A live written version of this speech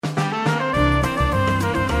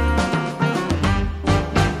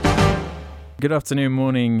Good afternoon,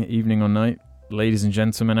 morning, evening or night, ladies and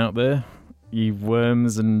gentlemen out there, you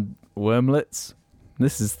worms and wormlets.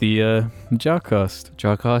 This is the Jarcast.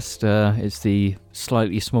 Jarcast is the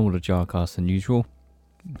slightly smaller Jarcast than usual.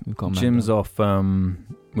 We've got Jim's off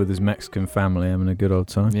with his Mexican family having a good old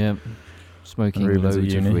time. Yeah, smoking Ruben's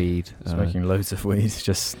loads of weed. Smoking loads of weed,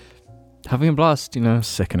 just having a blast, you know.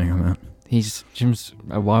 sickening, man. Jim's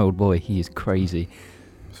a wild boy. He is crazy.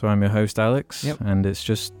 So I'm your host, Alex, Yep. and it's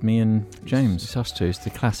just me and James. It's us two. It's the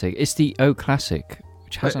classic. It's the O Classic,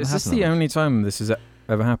 which hasn't Is this happened. the only time this has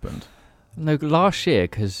ever happened? No, last year,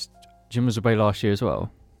 because Jim was away last year as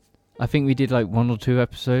well. I think we did like 1 or 2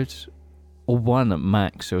 episodes, or 1 at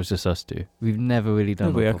max, so it was just us two. We've never really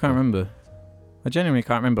done I can't remember. I genuinely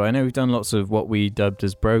can't remember. I know we've done lots of what we dubbed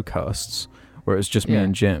as broadcasts, where it was just me Yeah.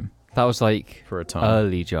 and Jim That was like for a time.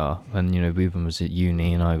 early Jar, when, you know, Ruben was at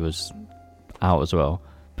uni and I was out as well.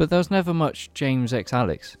 But there was never much James x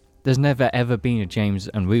Alex. There's never ever been a James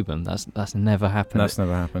and Ruben. That's never happened. That's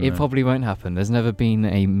never happened. It no. probably won't happen. There's never been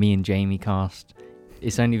a me and Jamie cast.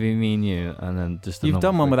 It's only been me and you, and then just. You've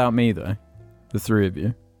done one without me though, the three of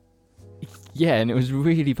you. Yeah, and it was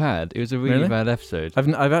really bad. It was a really bad episode.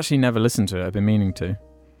 I've actually never listened to it. I've been meaning to.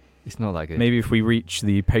 It's not that good. Maybe if we reach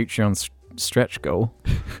the Patreon stretch goal,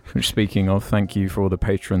 which, speaking of, thank you for all the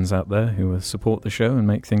patrons out there who support the show and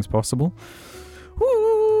make things possible.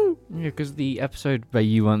 Woo! Yeah, because the episode where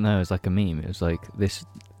you weren't there was like a meme. It was like this.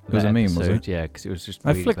 It was a meme, was it? Yeah, because it was just.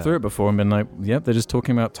 I really flicked bad. through it before and been like, yep, they're just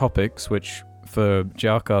talking about topics which for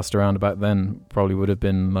Jarcast around about then probably would have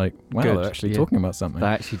been like, wow, Good, they're actually yeah. talking about something. They're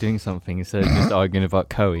actually doing something instead of just arguing about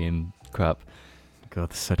Coe and crap. God,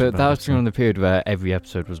 that's such a But bad that was episode. during the period where every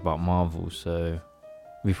episode was about Marvel, so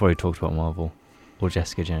we probably talked about Marvel or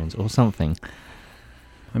Jessica Jones or something.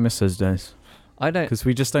 I miss those days I don't. because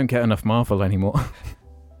we just don't get enough Marvel anymore.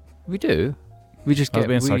 We do. We just I was get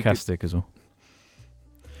being really sarcastic as well.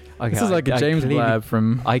 Good. Okay, This is like a James Blab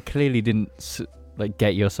from... I clearly didn't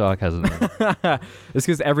get your sarcasm. It's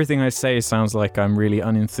because everything I say sounds like I'm really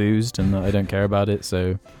unenthused and that I don't care about it,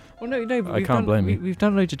 so... Well, no. But I can't blame you. We've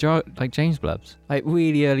done loads of James Blabs, like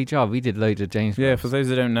really early Jar. We did loads of James. Yeah, Blabs. for those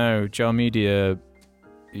that don't know, Jar Media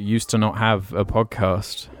used to not have a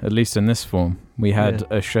podcast, at least in this form. We had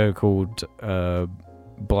a show called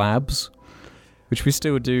Blabs, which we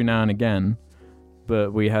still do now and again,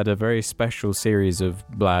 but we had a very special series of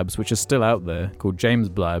Blabs, which are still out there, called James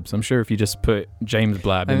Blabs. I'm sure if you just put James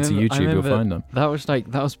Blab into YouTube, you'll find them. That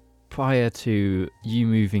was prior to you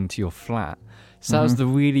moving to your flat. So that was the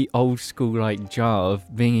really old school like Jar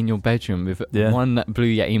of being in your bedroom with one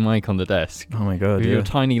Blue Yeti mic on the desk. Oh my god, with your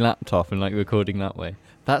tiny laptop and like recording that way.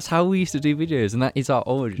 That's how we used to do videos, and that is our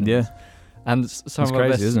origin. Yeah. And some It's of our,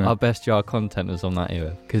 crazy, isn't it? our best Jar content was on that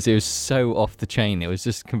era because it was so off the chain. It was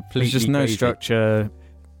just completely. There's just no crazy. structure,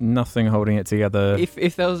 nothing holding it together.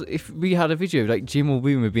 If we had a video like Jim or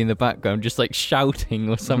Boom would be in the background just like shouting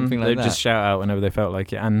or something like they'd that. just shout out whenever they felt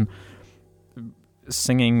like it, and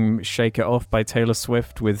singing "Shake It Off" by Taylor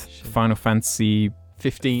Swift with Final Fantasy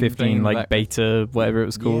 15 like beta, whatever it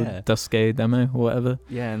was called, Duske demo or whatever.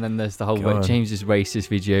 Yeah, and then there's the whole God. James's racist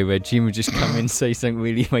video where Jim would just come in and say something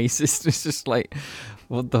really racist. It's just like,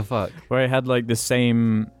 what the fuck? Where I had like the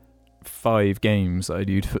same 5 games I'd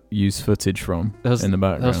use footage from in the That was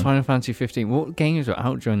background. Final Fantasy 15. What games were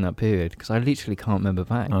out during that period? Because I literally can't remember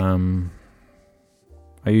back.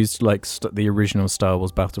 I used like the original Star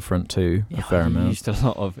Wars Battlefront 2 a fair amount. You used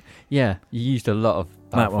a lot of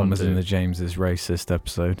That one was in the James's racist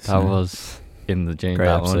episode. That was in the James great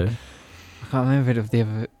that episode. one. I can't remember if the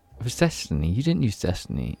other. It was Destiny. You didn't use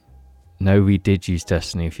Destiny. No, we did use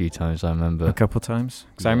Destiny a few times. I remember A couple times.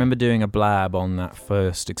 Because I remember doing a blab on that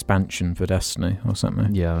first expansion for Destiny or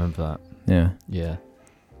something. Yeah, I remember that. Yeah. Yeah.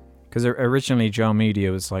 Because originally Jar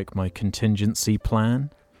Media was like my contingency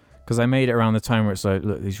plan. Because I made it around the time where it's like,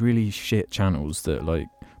 look, these really shit channels that like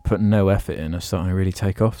put no effort in are starting to really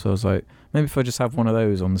take off. So I was like, maybe if I just have one of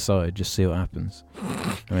those on the side, just see what happens.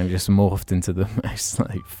 And maybe just morphed into the most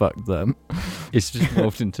like, fuck them. It's just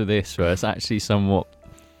morphed into this where it's actually somewhat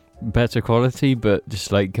better quality, but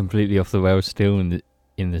just like completely off the rails still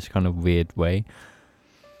in this kind of weird way.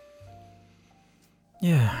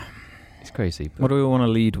 Yeah. It's crazy. But What do we want to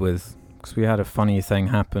lead with? Because we had a funny thing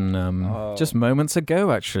happen just moments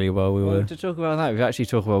ago, actually, while we were... To talk about that, we've actually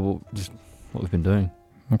talked about what we've been doing.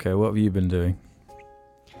 Okay, what have you been doing?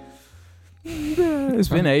 It's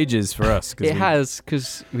been ages for us. It has,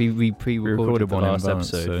 because we pre-recorded the one in last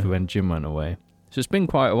advance, episode so- for when Jim went away. So it's been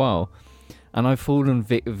quite a while. And I've fallen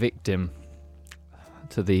victim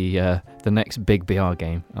to the next big BR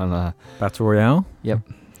game. And Battle Royale?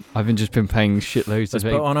 I've just been playing shitloads Let's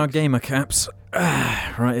of put on our gamer caps.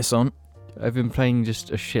 Right, it's on. I've been playing just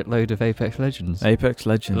a shitload of Apex Legends. Apex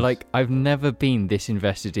Legends. Like, I've never been this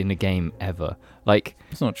invested in a game ever. Like,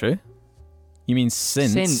 it's not true. You mean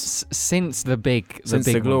since the big since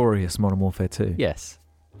the one. glorious Modern Warfare 2? Yes.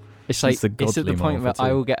 It's Since like, the it's at the godly point where Modern Warfare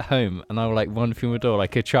 2. I will get home and I will like run through my door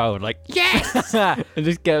like a child, like, yes! And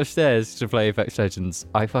just get upstairs to play Apex Legends.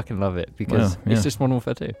 I fucking love it because Well, yeah. it's just Modern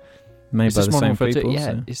Warfare 2. Made It's by just the Modern same Warfare 2. people.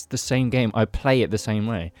 Yeah, so. it's the same game. I play it the same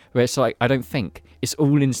way. Where it's like, I don't think. It's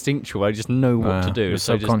all instinctual. I just know what to do. Your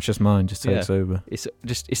So I just- subconscious mind just takes over. it's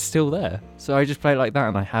still there. So I just play it like that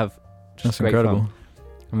and I have just That's great incredible.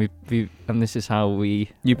 fun. And this is how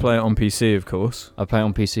You play it on PC, of course. I play it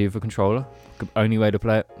on PC with a controller. Only way to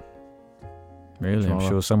play it. Really? I'm Controller.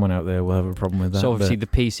 sure someone out there will have a problem with that. So obviously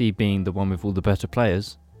but- the PC being the one with all the better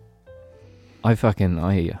players, I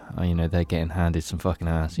you know, they're getting handed some fucking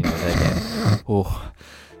ass. You know, they're getting. Oh,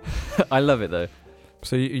 I love it though.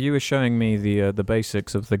 So you were showing me the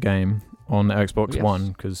basics of the game on Xbox Yes. One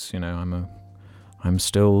because I'm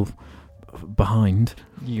still behind.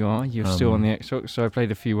 You're still on the Xbox. So I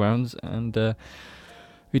played a few rounds and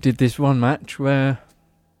we did this one match where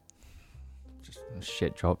just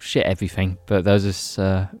shit everything. But there was this.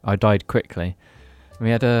 I died quickly. We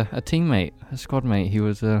had a teammate, a squad mate. He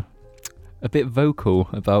was a bit vocal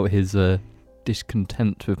about his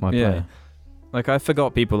discontent with my play. Like, I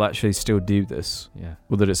forgot people actually still do this, Yeah.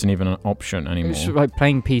 or that it's even an option anymore. It's like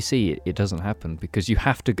playing PC, it doesn't happen because you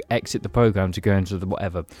have to exit the program to go into the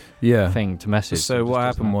whatever thing to message. So what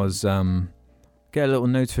happened was, get a little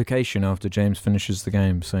notification after James finishes the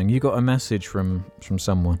game saying, you got a message from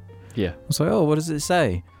someone. Yeah. I was like, oh, what does it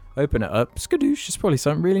say? Open it up. Skadoosh, it's probably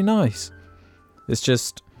something really nice. It's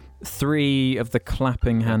just 3 of the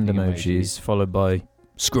clapping hand Clapping emojis followed by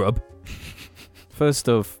scrub. First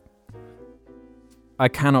off, I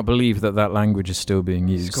cannot believe that language is still being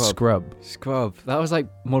used. Scrub. That was like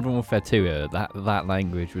Modern Warfare 2 era. That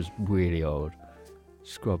language was really old.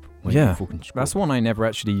 Scrub. When Yeah, you fucking scrub. That's one I never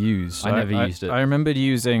actually used. I never used it. I remembered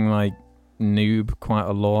using like noob quite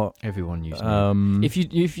a lot. Everyone used noob.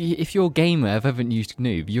 If you're a gamer, haven't used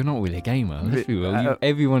noob, you're not really a gamer. Let's be real.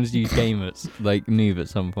 Everyone's used gamers like noob at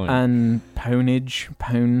some point. And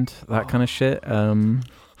pwned, that kind of shit.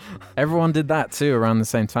 Everyone did that too around the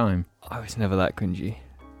same time. I was never that cringy.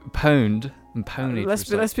 Pwned and pwned.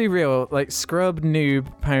 Let's be real. Like scrub, noob,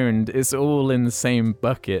 pwned, it's all in the same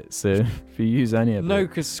bucket. So if you use any of it, No,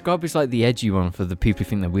 because scrub is like the edgy one for the people who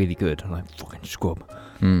think they're really good. I'm like, fucking scrub.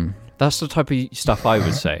 Mm. That's the type of stuff I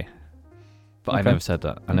would say. But I Okay. never said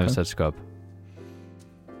that. I never Okay. said scrub.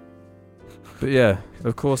 But yeah,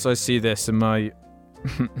 of course I see this and my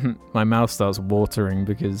my mouth starts watering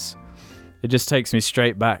because it just takes me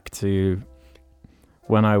straight back to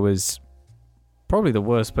when I was probably the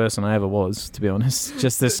worst person I ever was, to be honest.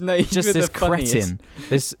 Just this No, you just were this the funniest. cretin.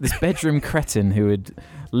 This bedroom cretin who would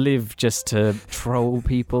live just to troll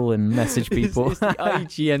people and message people. It's the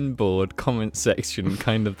IGN board comment section,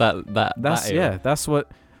 kind of that. That's that era. that's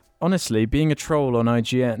what. Honestly, being a troll on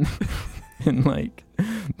IGN in like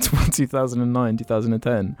 2009,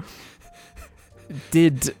 2010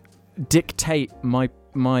 did dictate my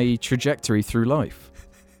trajectory through life.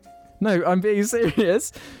 No, I'm being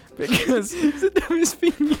serious because It's the dumbest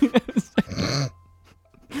thing you ever said.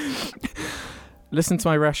 listen to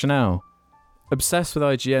my rationale. Obsessed with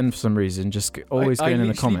IGN for some reason, just always I going in the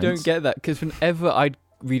literally comments. don't get that because whenever I'd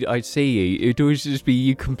see you, it'd always just be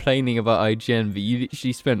you complaining about IGN, but you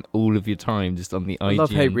literally spent all of your time just on the IGN.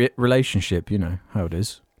 Love-hate relationship, you know how it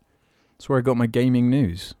is. That's where I got my gaming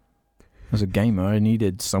news. As a gamer, I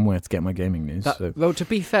needed somewhere to get my gaming news. So. Well, to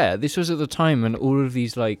be fair, this was at the time when all of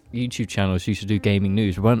these like YouTube channels used to do gaming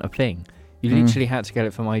news weren't a thing. You literally had to get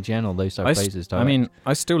it from IGN or those type of places. I mean,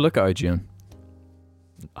 I still look at IGN.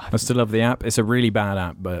 I still love the app. It's a really bad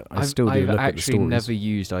app, but I still do look at the stories. I've actually never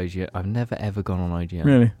used IGN. I've never ever gone on IGN.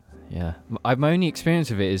 Really? Yeah. My only experience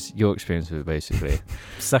of it is your experience of it, basically.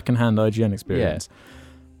 Second-hand IGN experience.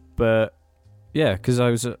 But yeah, because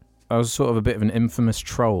I was sort of a bit of an infamous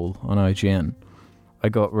troll on IGN. I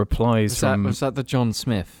got replies from. Was that the John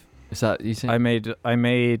Smith? Is that you think? I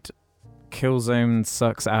made Killzone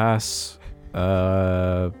sucks ass,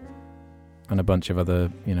 and a bunch of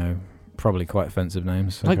other, probably quite offensive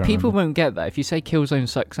names. I Like can't people remember. won't get that. If you say Killzone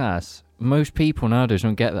sucks ass, most people nowadays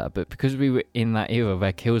don't get that. But because we were in that era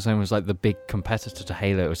where Killzone was like the big competitor to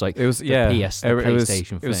Halo, it was like It was the PS,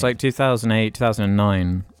 PlayStation It was thing. like 2008,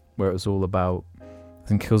 2009, where it was all about. I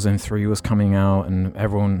think Killzone 3 was coming out, and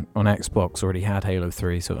everyone on Xbox already had Halo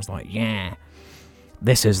 3, so it was like, yeah,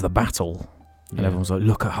 this is the battle. And Yeah. everyone was like,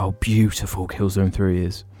 look at how beautiful Killzone 3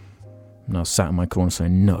 is. And I was sat in my corner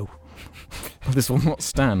saying, no. This will not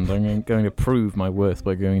stand. I'm going to prove my worth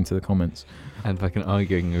by going into the comments. And fucking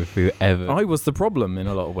arguing with whoever. I was the problem in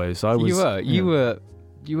a lot of ways.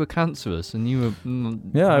 You were cancerous, and you were.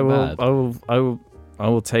 Yeah, bad. I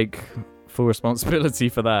will take full responsibility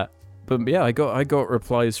for that. But yeah, I got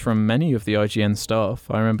replies from many of the IGN staff.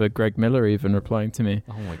 I remember Greg Miller even replying to me.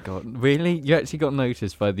 Oh my god, really? You actually got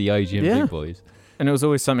noticed by the IGN big boys? And it was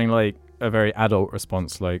always something like a very adult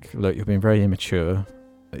response, like, "Look, you're being very immature.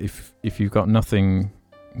 If you've got nothing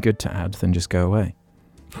good to add, then just go away."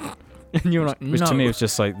 And you're like, which to me was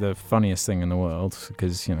just like the funniest thing in the world,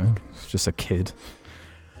 because it's just a kid.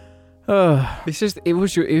 It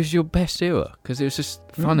was your best era because it was just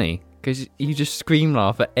funny because you just scream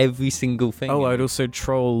laugh at every single thing. Oh, I'd also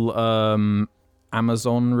troll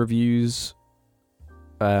Amazon reviews,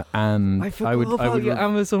 and I forgot about your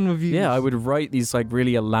Amazon reviews. Yeah, I would write these like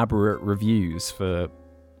really elaborate reviews for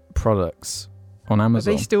products on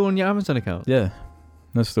Amazon. Are they still on your Amazon account? Yeah,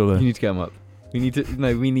 they're still there. You need to get them up. We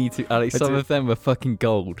need to, Alex. Some of them were fucking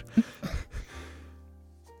gold.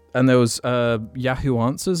 And there was Yahoo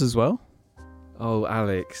Answers as well. Oh,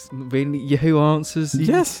 Alex, really? Yahoo Answers?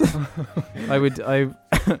 Yes. I would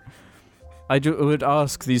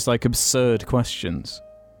ask these like absurd questions,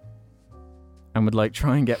 and would like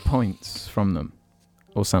try and get points from them,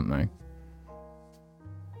 or something.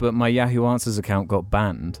 But my Yahoo Answers account got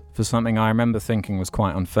banned for something I remember thinking was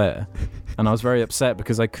quite unfair, and I was very upset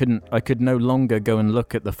because I could no longer go and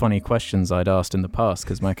look at the funny questions I'd asked in the past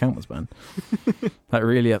because my account was banned. That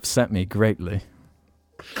really upset me greatly.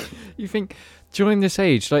 You think during this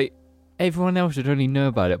age, like everyone else would only know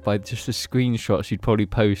about it by just the screenshots you'd probably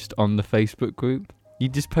post on the Facebook group?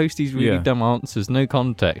 You'd just post these really dumb answers, no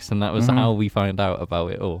context, and that was how we find out about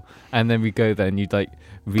it all. And then we go there and you'd like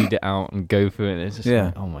read it out and go through it, and it's just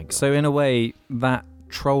like, oh my god. So in a way, that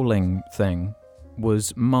trolling thing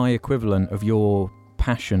was my equivalent of your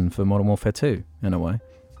passion for Modern Warfare 2, in a way.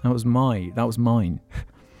 That was mine.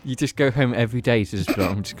 You just go home every day to just be like,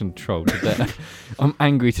 I'm just going to troll today. I'm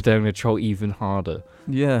angry today, I'm going to troll even harder.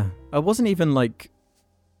 Yeah. I wasn't even like...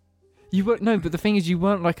 but the thing is, you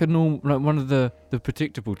weren't like a normal, like one of the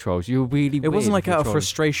predictable trolls. You were really weird. It wasn't like out of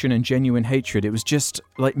frustration and genuine hatred. It was just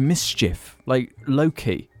like mischief, like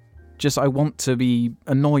low-key. Just, I want to be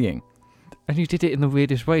annoying. And you did it in the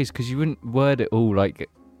weirdest ways, because you wouldn't word it all like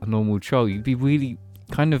a normal troll. You'd be really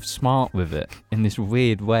kind of smart with it in this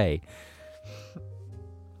weird way.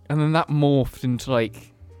 And then that morphed into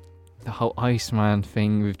like the whole Iceman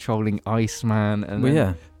thing with trolling Iceman, and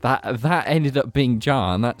then that ended up being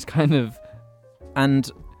Jar, and that's kind of...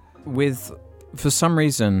 And for some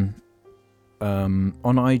reason, on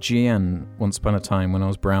IGN, once upon a time when I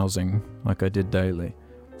was browsing, like I did daily,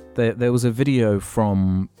 there was a video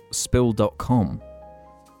from Spill.com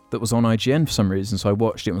that was on IGN for some reason, so I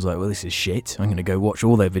watched it and was like, well, this is shit, I'm going to go watch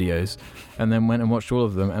all their videos, and then went and watched all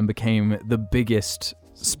of them and became the biggest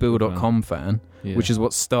Spill.com fan, which is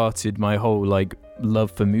what started my whole like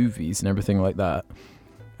love for movies and everything like that.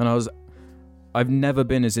 And I've never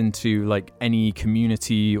been as into like any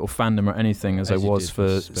community or fandom or anything as I was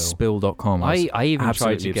for Spill.com. I even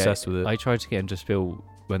tried to obsessed with it. I tried to get into Spill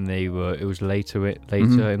when it was later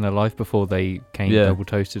in their life, before they came double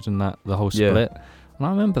toasted and that the whole split. And I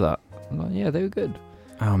remember that. I'm like, they were good.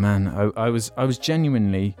 Oh man, I was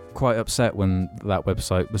genuinely quite upset when that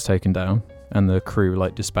website was taken down and the crew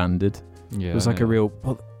like disbanded. It was like a real,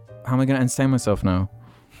 how am I going to entertain myself now?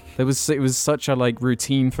 It was such a like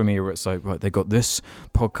routine for me where it's like, right, they got this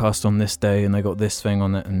podcast on this day and they got this thing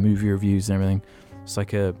on that and movie reviews and everything. It's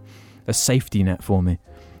like a safety net for me,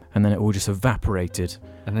 and then it all just evaporated.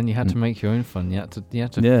 And then you had to make your own fun. You had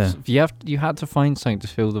to find something to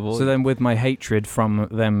fill the void. So then, with my hatred from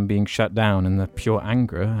them being shut down and the pure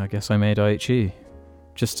anger, I guess I made IHE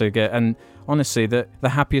just to get. And honestly, the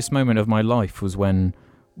happiest moment of my life was when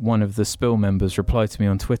one of the Spill members replied to me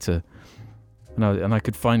on Twitter. And I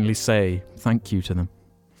could finally say thank you to them.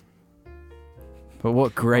 But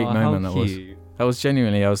what a great moment that was. That was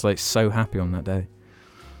genuinely, I was like so happy on that day.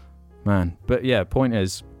 Man. But yeah, point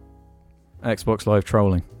is, Xbox Live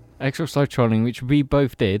trolling. Xbox Live trolling, which we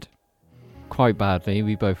both did quite badly.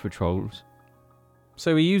 We both were trolls.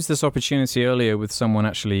 So we used this opportunity earlier with someone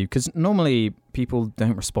actually, because normally people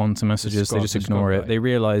don't respond to messages, they just ignore it. Right. They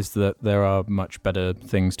realise that there are much better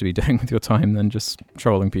things to be doing with your time than just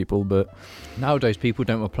trolling people, but... Nowadays people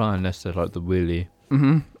don't reply unless they're like the really...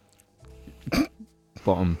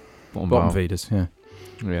 bottom feeders, yeah.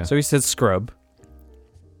 So he said scrub,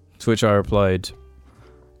 to which I replied,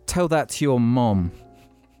 tell that to your mom.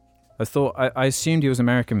 I assumed he was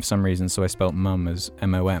American for some reason, so I spelt mum as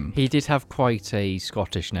M-O-M. He did have quite a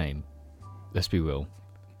Scottish name, let's be real.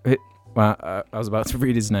 Well, I was about to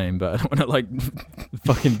read his name, but I don't want to like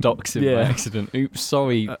fucking dox him by accident. Oops,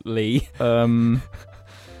 sorry, Lee. To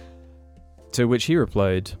which he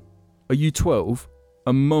replied, "Are you 12?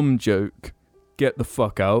 A mum joke. Get the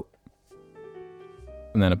fuck out."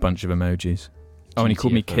 And then a bunch of emojis. Oh, and he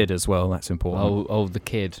called me kid as well. That's important. Oh, the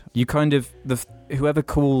kid. You kind of whoever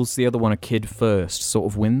calls the other one a kid first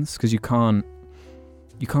sort of wins, because you can't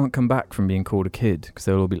come back from being called a kid, because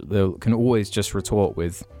they can always just retort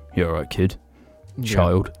with, "You're all right, kid,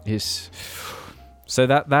 child." Yes. So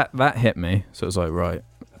that hit me. So it was like, right.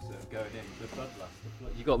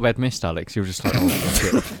 You got red mist, Alex. You were just like, oh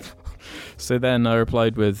shit. So then I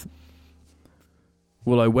replied with,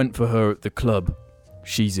 "Well, I went for her at the club.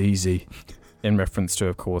 She's easy." In reference to,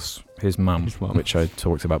 of course, his mum, which I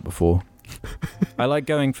talked about before. I like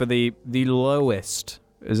going for the lowest,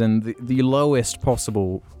 as in the lowest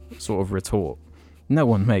possible sort of retort. No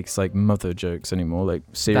one makes like mother jokes anymore. Like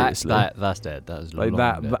seriously, that's dead. That is like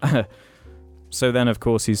that. So then, of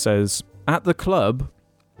course, he says, "At the club,"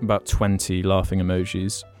 about 20 laughing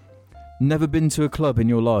emojis. "Never been to a club in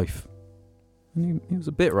your life." And he was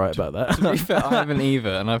a bit right about that. To be fair, I haven't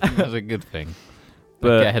either, and I think that's a good thing.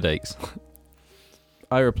 But get headaches.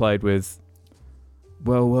 I replied with,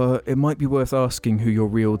 "Well, it might be worth asking who your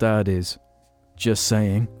real dad is. Just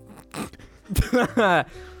saying."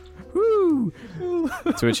 Woo!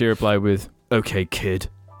 To which he replied with, "Okay, kid."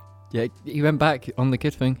 Yeah, he went back on the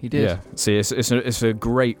kid thing. He did. Yeah. See, it's a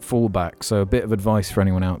great fallback. So a bit of advice for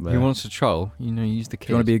anyone out there. Who wants to troll? Use the kid. If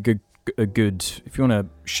you want to be a good, if you want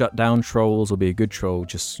to shut down trolls or be a good troll,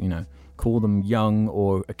 just call them young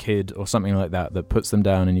or a kid or something like that puts them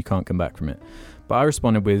down and you can't come back from it. But I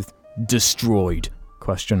responded with destroyed ?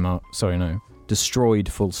 Sorry, no. Destroyed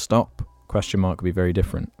full stop ? Could be very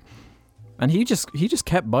different. And he just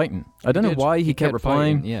kept biting. I don't know why he kept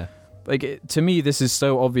replying. Fighting, yeah. Like to me this is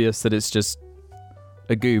so obvious that it's just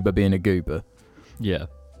a goober being a goober. Yeah.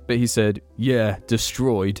 But he said, "Yeah,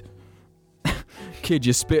 destroyed. Kid,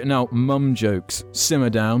 you're spitting out mum jokes. Simmer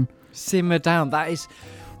down." Simmer down. That is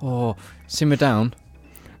simmer down.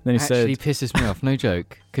 Then he actually pisses me off, no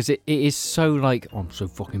joke, because it is so like, "Oh, I'm so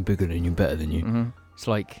fucking bigger than you, better than you." Mm-hmm. It's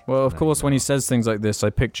like, well, of course, when he says things like this, I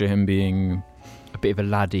picture him being a bit of a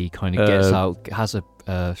laddie, kind of gets out, has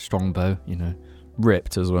a strong bow,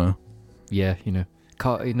 ripped as well. Yeah,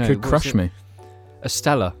 could crush me. A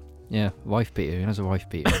Stella, yeah, wife beater. He has a wife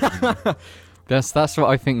beater. That's what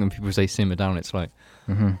I think when people say simmer down. It's like,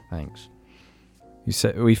 thanks. He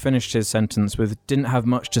said we finished his sentence with, "Didn't have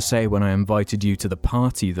much to say when I invited you to the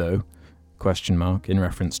party, though?" ? In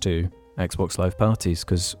reference to Xbox Live parties,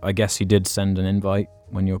 because I guess he did send an invite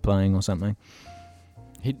when you were playing or something.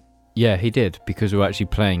 He did, because we were actually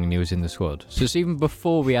playing and he was in the squad. So it's even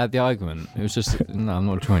before we had the argument, it was just, no, I'm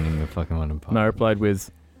not joining the fucking one party. And I replied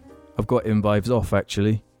with, "I've got invites off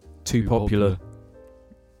actually. Too popular."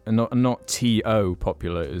 And not T-O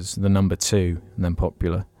popular, is the number 2 and then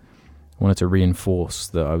popular. I wanted to reinforce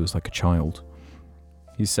that I was like a child.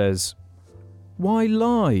 He says, "Why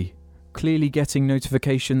lie? Clearly getting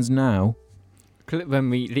notifications now."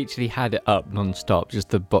 When we literally had it up non-stop, just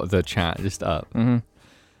the chat just up. Mm-hmm.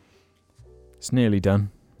 It's nearly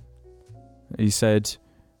done. He said,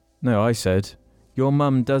 I said, "Your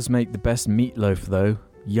mum does make the best meatloaf though.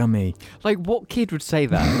 Yummy." Like, what kid would say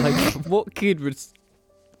that? Like, what kid would...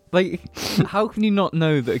 Like, how can you not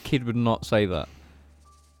know that a kid would not say that?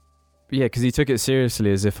 Yeah, because he took it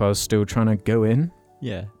seriously as if I was still trying to go in.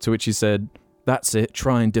 Yeah. To which he said, "That's it,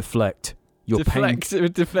 try and deflect. Deflect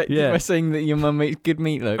by saying that your mum makes good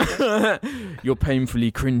meatloaf." "You're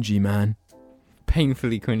painfully cringy, man."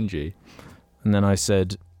 Painfully cringy. And then I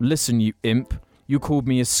said, "Listen, you imp, you called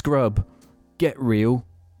me a scrub. Get real,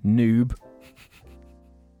 noob."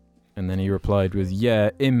 And then he replied with, "Yeah,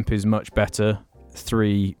 imp is much better."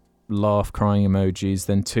 3 laugh crying emojis,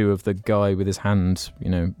 then 2 of the guy with his hand,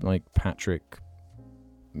 like Patrick,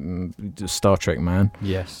 Star Trek man.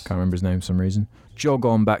 Yes. Can't remember his name for some reason. "Jog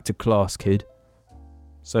on back to class, kid."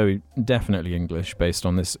 So definitely English, based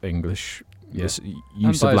on this English use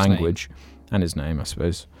of language. And his name, I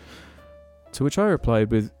suppose. To which I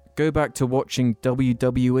replied with, "Go back to watching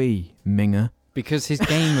WWE, Minger." Because his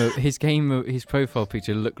profile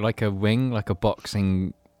picture looked like a wing, like a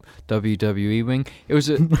boxing WWE wing. It was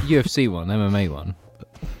a UFC one, MMA one.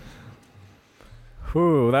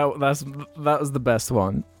 Ooh, that was the best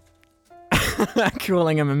one.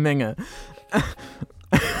 Calling him a Minger.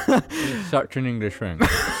 Such an English ring.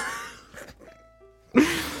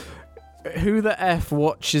 Who the F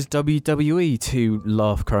watches WWE? 2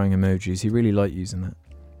 laugh crying emojis. He really liked using that.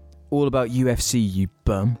 "All about UFC, you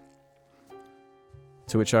bum."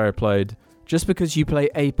 To which I replied, Just because you play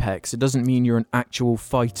Apex, it doesn't mean you're an actual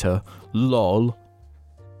fighter. Lol.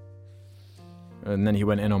 And then he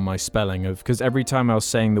went in on my spelling of... Because every time I was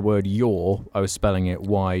saying the word your, I was spelling it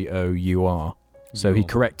Y-O-U-R. So he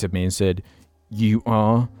corrected me and said, you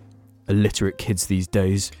are illiterate kids these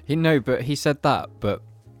days. But he said that, but...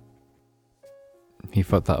 He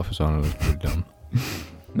fucked that up as well. It was pretty dumb.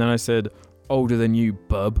 Then I said, older than you,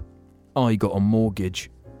 bub. I got a mortgage.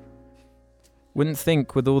 Wouldn't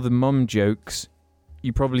think with all the mum jokes,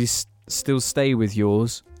 you probably still stay with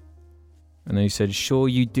yours. And then he said, sure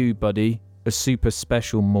you do, buddy. A super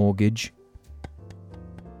special mortgage.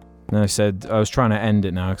 And I said, I was trying to end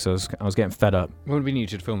it now because I was getting fed up. Well, we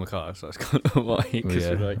needed to film a car, so that's kind of why.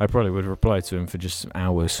 Yeah, I probably would reply to him for just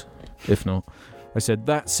hours, if not. I said,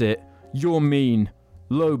 that's it. You're mean.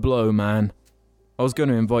 Low blow, man. I was going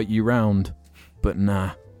to invite you round, but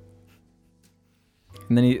nah.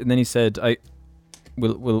 And then he said,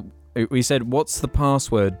 we said, what's the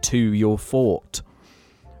password to your fort?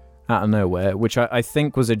 Out of nowhere, which I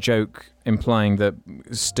think was a joke implying that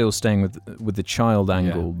still staying with the child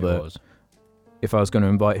angle, but if I was going to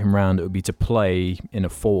invite him round, it would be to play in a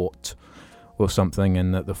fort or something,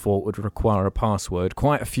 and that the fort would require a password.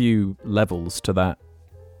 Quite a few levels to that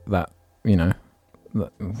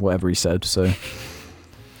whatever he said. So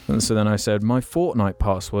then I said, my Fortnite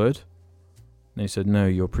password. And he said, no,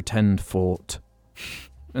 your pretend fort.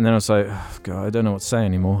 And then I was like, oh, God, I don't know what to say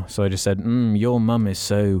anymore. So I just said, your mum is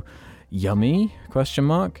so yummy, ?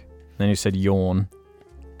 Then he said, yawn,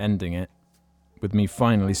 ending it with me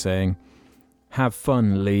finally saying, have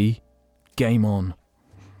fun, Lee. Game on.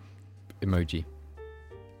 Emoji.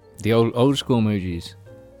 The old school emojis.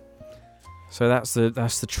 So that's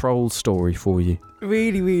the troll story for you.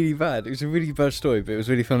 Really, really bad. It was a really bad story, but it was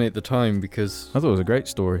really funny at the time because I thought it was a great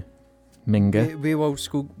story. Minga. We're old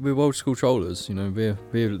school trollers, you know.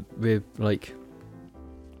 We're like,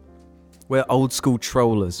 we're old school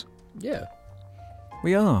trollers. Yeah,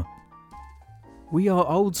 we are. We are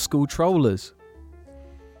old school trollers.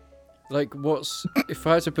 Like, if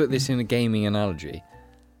I had to put this in a gaming analogy?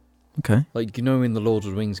 Okay. Like, you know, in the Lord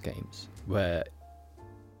of the Rings games where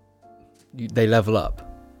they level up.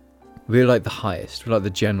 We're like the highest. We're like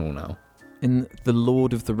the general now. In the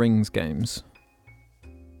Lord of the Rings games.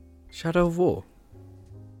 Shadow of War.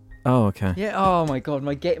 Oh, okay. Yeah. Oh my God,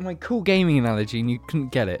 my cool gaming analogy, and you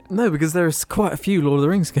couldn't get it. No, because there's quite a few Lord of the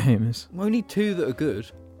Rings games. Only 2 that are good.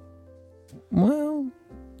 Well,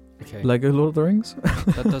 okay. Lego Lord of the Rings.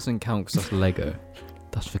 That doesn't count because that's Lego.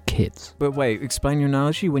 That's for kids. But wait, explain your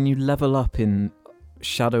analogy. When you level up in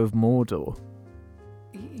Shadow of Mordor.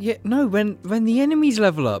 Yeah, no. When the enemies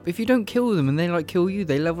level up, if you don't kill them and they like kill you,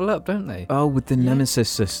 they level up, don't they? Oh, with the Nemesis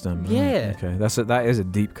system. Yeah. Oh, okay, that is a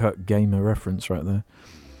deep cut gamer reference right there.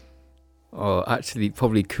 Oh, actually,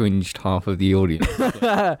 probably cringed half of the audience.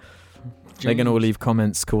 They're going to all leave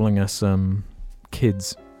comments calling us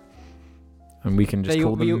kids. And we can just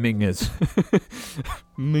call them mingers.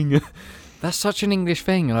 Minger. That's such an English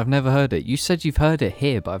thing, and I've never heard it. You said you've heard it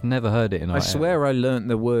here, but I've never heard it in I swear I learnt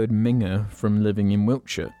the word minger from living in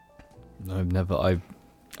Wiltshire. No, I've never. I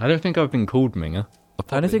don't think I've been called minger.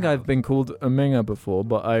 I don't think I've been called a minger before,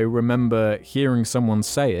 but I remember hearing someone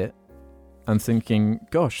say it and thinking,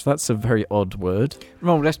 gosh, that's a very odd word.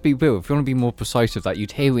 Well, let's be real. If you want to be more precise with that,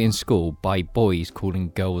 you'd hear it in school by boys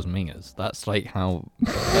calling girls mingers. That's like how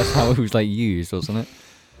it was like used, wasn't it?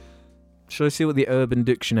 Should I see what the Urban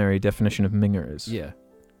Dictionary definition of minger is? Yeah.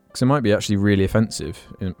 Because it might be actually really offensive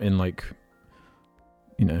in like,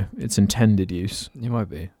 you know, its intended use. It might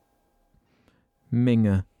be.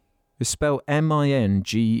 Minger. It's spelled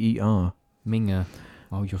M-I-N-G-E-R. Minger.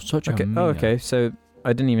 Oh, you're such a minger. Oh, okay. So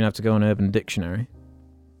I didn't even have to go on Urban Dictionary.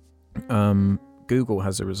 Google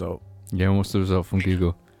has a result. Yeah, and what's the result from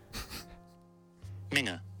Google?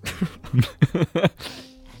 Minger.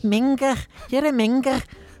 Minger. You're a minger.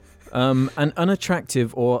 An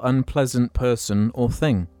unattractive or unpleasant person or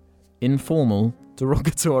thing. Informal,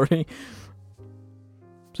 derogatory.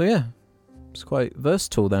 So yeah, it's quite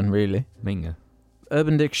versatile then, really. Minger.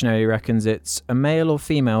 Urban Dictionary reckons it's a male or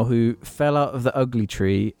female who fell out of the ugly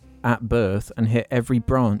tree at birth and hit every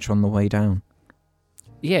branch on the way down.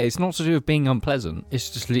 Yeah, it's not to do with being unpleasant. It's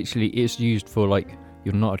just literally, it's used for like,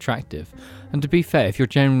 you're not attractive. And to be fair, if you're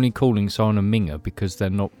generally calling someone a minger because they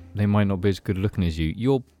might not be as good looking as you,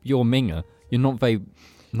 you're minger. You're not very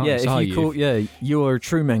nice, yeah, you're a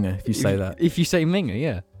true minger if you say that. If you say minger,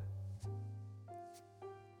 yeah.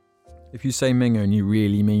 If you say minger and you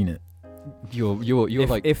really mean it. You're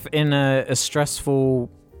like... If in a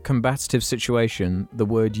stressful, combative situation, the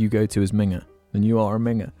word you go to is minger, then you are a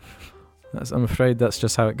minger. I'm afraid that's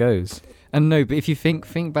just how it goes. And no, but if you think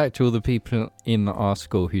back to all the people in our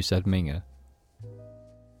school who said minger.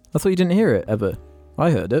 I thought you didn't hear it ever.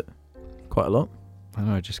 I heard it quite a lot. I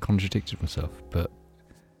know, I just contradicted myself, but...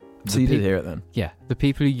 So you did hear it then? Yeah, the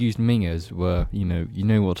people who used mingers were, you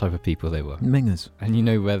know what type of people they were. Mingers. And you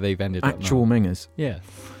know where they've ended up now. Actual mingers. Yeah.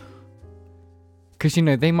 Because,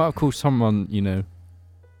 they might have called someone,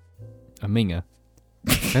 a minger.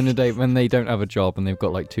 And when they don't have a job and they've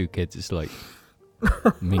got like 2 kids, it's like,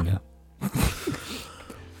 minger.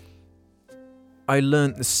 I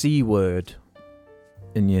learnt the C word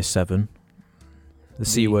in year 7. The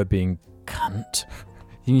C word being cunt.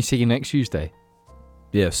 Can you see you next Tuesday?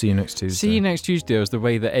 Yeah, see you next Tuesday. See you next Tuesday was the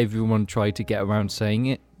way that everyone tried to get around saying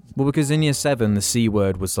it. Well, because in year 7, the C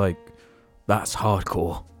word was like, that's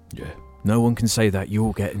hardcore. Yeah. No one can say that.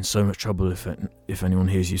 You'll get in so much trouble if anyone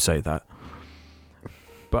hears you say that.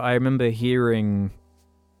 But I remember hearing,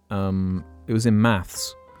 it was in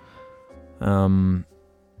maths. Someone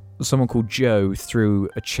called Joe threw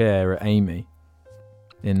a chair at Amy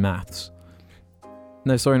in maths.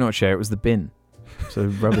 No, sorry, not a chair. It was the bin. So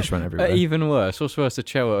rubbish went everywhere. Even worse. What's worse, a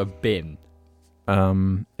chair or a bin?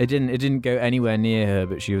 It didn't go anywhere near her,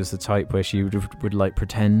 but she was the type where she would like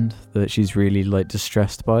pretend that she's really like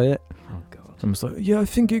distressed by it. Oh god. I was like, yeah, I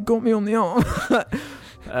think it got me on the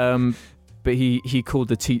arm. But he called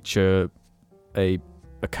the teacher a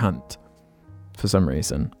cunt for some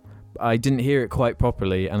reason. I didn't hear it quite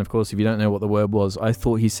properly, and of course, if you don't know what the word was, I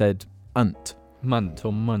thought he said unt. Munt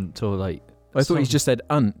or like... I thought he just said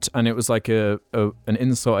unt, and it was like an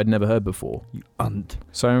insult I'd never heard before. You unt.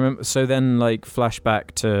 So I remember. So then, like, flash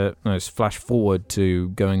forward to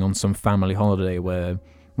going on some family holiday where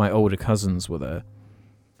my older cousins were there,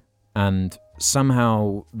 and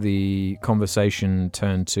somehow the conversation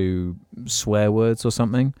turned to swear words or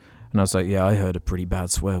something, and I was like, "Yeah, I heard a pretty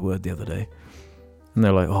bad swear word the other day," and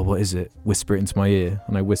they're like, "Oh, what is it? Whisper it into my ear,"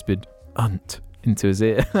 and I whispered "unt" into his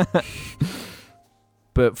ear.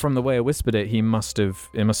 But from the way I whispered it, it must have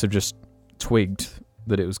just twigged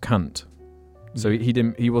that it was cunt. So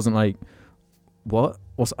he wasn't like,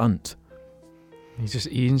 what's unt? As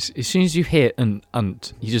soon as you hear an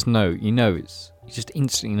unt, you just know, you just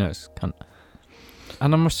instantly know it's cunt.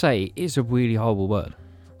 And I must say, it's a really horrible word.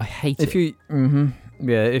 I hate it.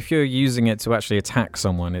 If you're using it to actually attack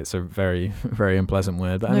someone, it's a very, very unpleasant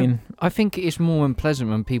word. But no, I think it's more unpleasant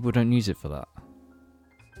when people don't use it for that.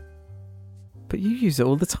 But you use it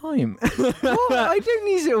all the time. What? I don't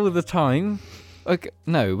use it all the time. Okay,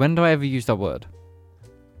 no, when do I ever use that word?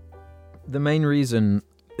 The main reason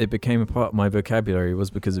it became a part of my vocabulary was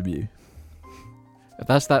because of you.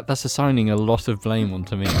 That's assigning a lot of blame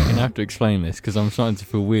onto me. I'm going to have to explain this because I'm starting to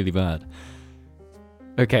feel really bad.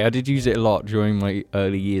 Okay, I did use it a lot during my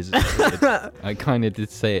early years as a kid. I kind of did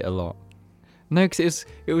say it a lot. No, because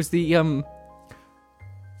it was the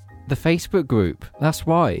Facebook group. That's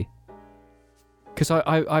why. Because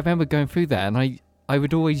I remember going through that, and I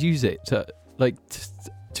would always use it to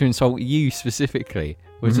insult you specifically.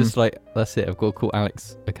 It was just like, that's it, I've got to call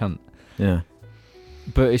Alex a cunt. Yeah.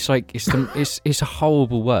 But it's like it's a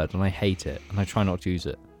horrible word, and I hate it, and I try not to use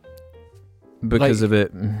it because of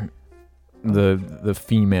it. The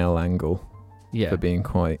female angle. Yeah. For being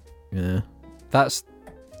quite. Yeah. That's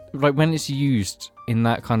like when it's used in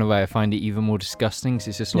that kind of way, I find it even more disgusting. Cause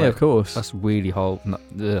it's just like, yeah, of course, that's really horrible.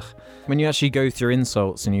 Ugh. When you actually go through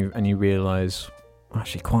insults and you realise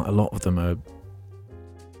actually quite a lot of them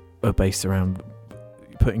are based around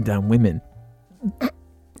putting down women.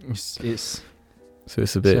 It's so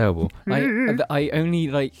it's a bit terrible. I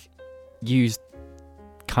only use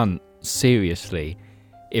cunt seriously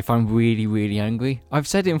if I'm really, really angry. I've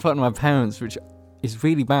said it in front of my parents, which is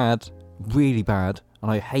really bad, and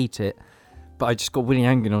I hate it. But I just got really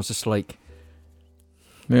angry, and I was just like,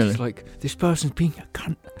 really? Just like, this person's being a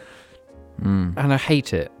cunt. And I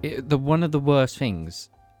hate it. One of the worst things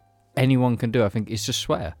anyone can do, I think, is just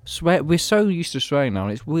swear. We're so used to swearing now,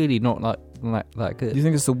 and it's really not that good. Do you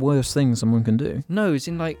think it's the worst thing someone can do? No, it's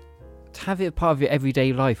in to have it a part of your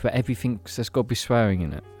everyday life where there's got to be swearing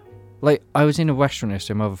in it. Like, I was in a restaurant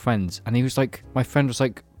yesterday with my other friends, and my friend was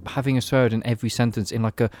like having a swear in every sentence in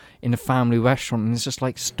a family restaurant, and it's just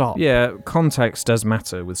like, stop. Yeah, context does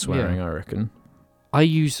matter with swearing, I reckon. I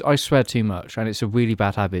swear too much, and it's a really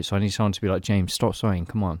bad habit, so I need someone to be like, James, stop swearing,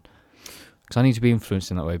 come on. Because I need to be influenced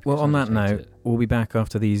in that way. Well, on that note, we'll be back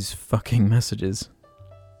after these fucking messages.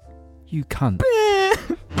 You cunt.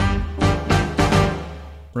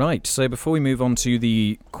 Right, so before we move on to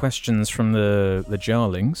the questions from the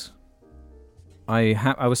Jarlings,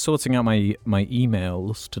 I was sorting out my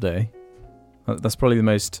emails today. That's probably the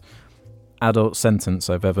most adult sentence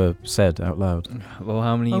I've ever said out loud. Well,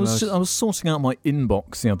 how many emails? I was sorting out my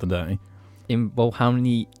inbox the other day. How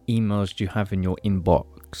many emails do you have in your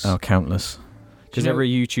inbox? Oh, countless. Because every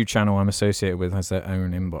YouTube channel I'm associated with has their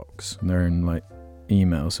own inbox and their own like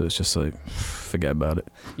email, so it's just like forget about it.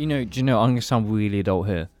 Do you know? I'm gonna sound really adult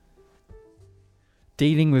here.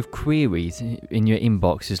 Dealing with queries in your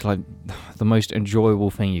inbox is like the most enjoyable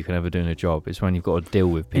thing you can ever do in a job. It's when you've got to deal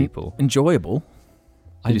with people. Enjoyable?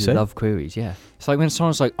 I love queries. Yeah, it's like when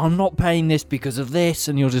someone's like, "I'm not paying this because of this,"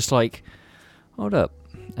 and you're just like, "Hold up."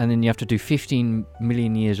 And then you have to do 15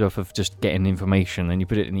 million years worth of just getting information, and you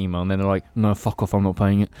put it in an email, and then they're like, "No, fuck off, I'm not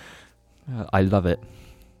paying it." I love it.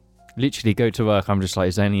 Literally, go to work. I'm just like,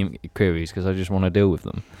 "Is there any queries?" Because I just want to deal with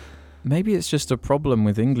them. Maybe it's just a problem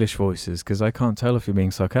with English voices because I can't tell if you're being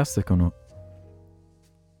sarcastic or not.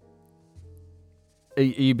 Are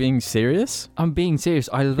you being serious? I'm being serious.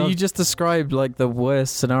 You just described like the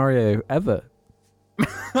worst scenario ever.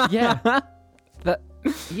 Yeah.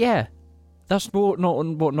 Yeah. That's not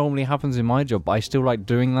what normally happens in my job, but I still like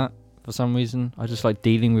doing that for some reason. I just like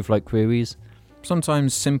dealing with like queries.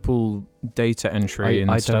 Sometimes simple data entry and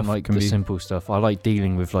stuff. I don't like the simple stuff. I like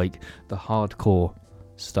dealing with like the hardcore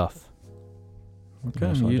stuff.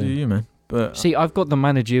 Okay, you do you, man. But see, I've got the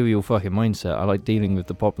managerial fucking mindset. I like dealing with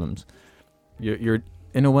the problems. You're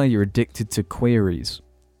in a way you're addicted to queries.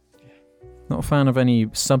 Not a fan of any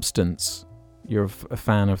substance. You're a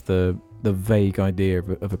fan of the vague idea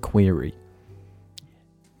of a query.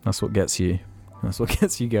 That's what gets you. That's what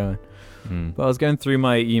gets you going. But I was going through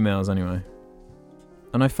my emails anyway,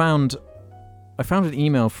 and I found an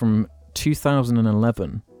email from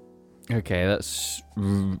 2011. Okay, that's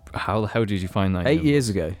how did you find that? 8 years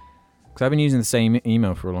ago. Because I've been using the same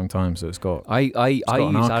email for a long time, so it's got. I use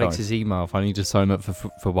Alex's email if I need to sign up for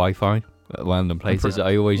Wi-Fi at random places.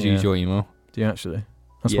 I always use your email. Do you actually?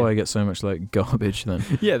 That's why I get so much like garbage then.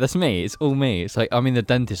 Yeah, that's me. It's all me. It's like I'm in the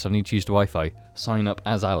dentist. I need to use the Wi-Fi. Sign up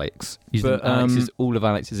as Alex. All of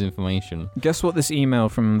Alex's information. Guess what? This email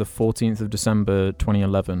from the 14th of December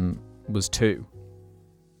 2011 was to.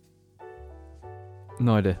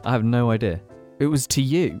 No idea. I have no idea. It was to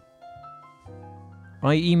you.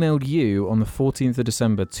 I emailed you on the 14th of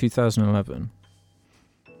December 2011,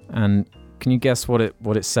 and can you guess what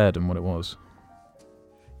it said and what it was?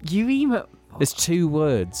 You emailed. It's 2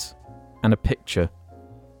 words and a picture.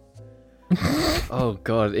 Oh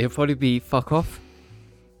god, it'll probably be fuck off.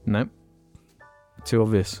 No. Too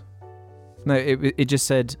obvious. No, it just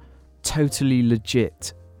said totally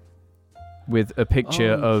legit with a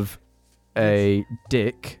picture of a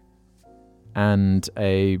dick and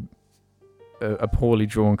a poorly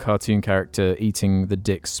drawn cartoon character eating the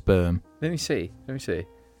dick's sperm. Let me see.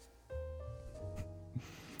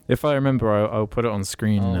 If I remember, I'll put it on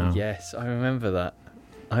screen now. Yes, I remember that.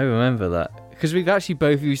 Because we've actually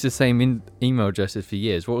both used the same email addresses for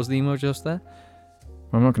years. What was the email address there?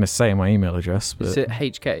 I'm not going to say my email address, but... Is it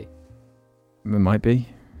HK? It might be.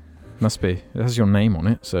 Must be. It has your name on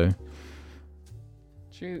it, so...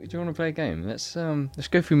 Do you want to play a game? Let's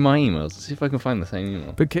go through my emails. See if I can find the same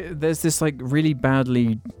email. But there's this like really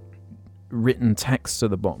badly written text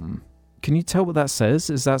at the bottom. Can you tell what that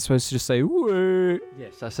says? Is that supposed to just say "way"?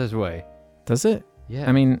 Yes, that says "way." Does it? Yeah.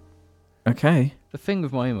 I mean, okay. The thing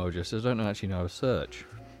with my email address is I don't actually know how to search.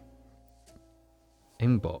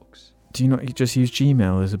 Inbox. Do you not just use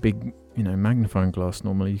Gmail as a big, magnifying glass?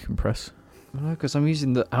 Normally you can press. No, because I'm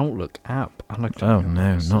using the Outlook app. And oh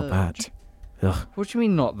no, not that. Ugh. What do you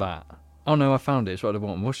mean, not that? Oh no, I found it. It's right at the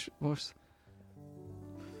bottom. What's?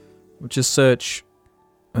 Just search.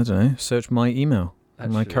 I don't know. Search my email.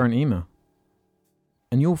 Actually, my current email.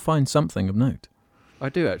 And you'll find something of note. I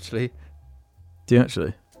do actually. Do you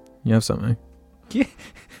actually? You have something? Yeah.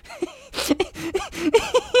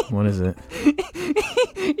 What is it?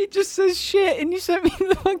 It just says shit, and you sent me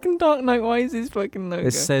the fucking Dark Knight Rises fucking logo.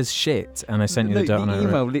 It says shit, and I sent you the Dark Knight. The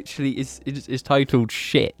email literally is titled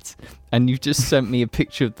shit, and you just sent me a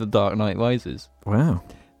picture of the Dark Knight Rises. Wow.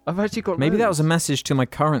 I've actually got. Maybe that was a message to my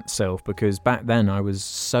current self, because back then I was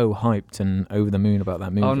so hyped and over the moon about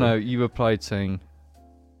that movie. Oh no, you replied saying.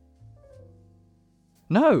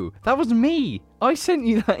 No, that was me. I sent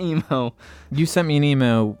you that email. You sent me an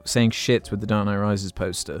email saying shit with the Dark Knight Rises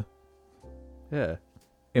poster. Yeah.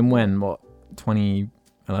 In when? What?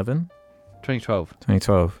 2011? 2012.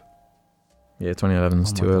 2012. Yeah,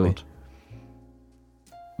 2011's too early. God.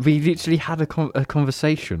 We literally had a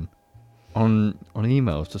conversation on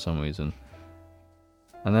emails for some reason,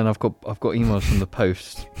 and then I've got emails from the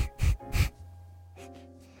post.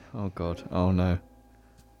 Oh god. Oh no.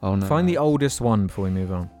 Oh no. Find the oldest one before we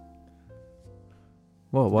move on.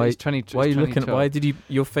 What? Why? It's 20, Why are you looking? 2012. Why did you?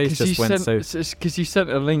 Your face just went so. Because you sent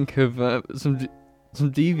a link of some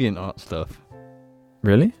DeviantArt stuff.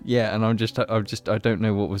 Really? Yeah, and I don't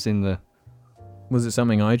know what was in the. Was it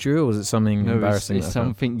something I drew, or was it something embarrassing? It's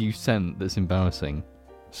something you sent that's embarrassing.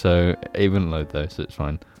 So it wouldn't load though, so it's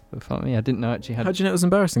fine. But for me, I didn't know actually had. How'd you know it was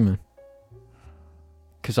embarrassing then?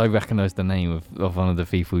 Because I recognised the name of one of the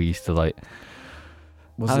people who used to like.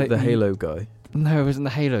 Was it the Halo guy? No, it wasn't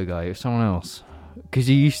the Halo guy. It was someone else. Because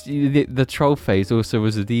the troll phase also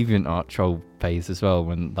was a DeviantArt troll phase as well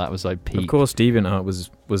when that was like peak. Of course, DeviantArt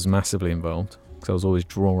was massively involved because I was always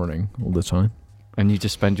drawing all the time. And you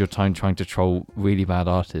just spend your time trying to troll really bad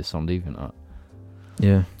artists on DeviantArt.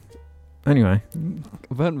 Yeah. Anyway,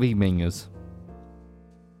 Weren't we mingers?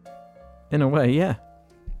 in a way, yeah.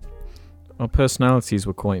 Our personalities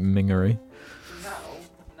were quite mingery.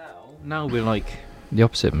 Now we're like the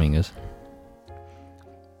opposite mingers.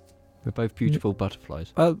 We're both beautiful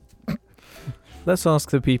butterflies. Let's ask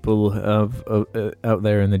the people out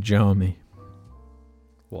there in the Jarmy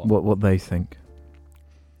what they think.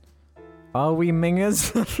 Are we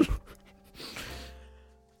mingers?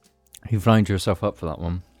 You've lined yourself up for that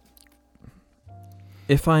one.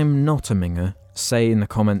 If I'm not a minger, say in the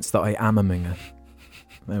comments that I am a minger.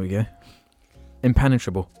 There we go.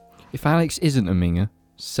 Impenetrable. If Alex isn't a minger,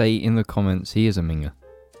 say in the comments he is a minger.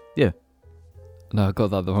 Yeah. No, I got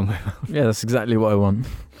that the wrong way around. Yeah, that's exactly what I want.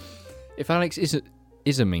 If Alex is a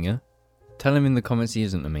minger, tell him in the comments he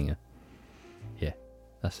isn't a minger. Yeah,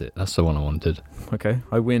 that's it. That's the one I wanted. Okay,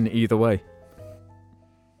 I win either way.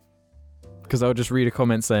 Because I'll just read a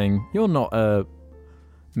comment saying, "You're not a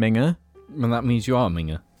minger." And that means you are a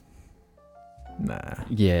minger. Nah.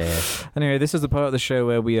 Yeah. Anyway, this is the part of the show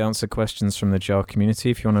where we answer questions from the Jar community.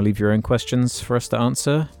 If you want to leave your own questions for us to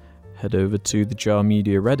answer, head over to the Jar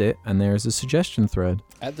Media Reddit, and there is a suggestion thread.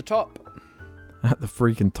 At the top. At the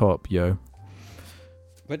freaking top, yo.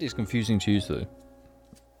 Reddit's confusing to use though.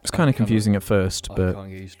 It's kind of confusing at first, but I can't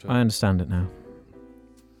get used to it. I understand it now.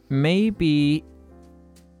 Maybe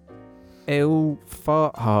I'll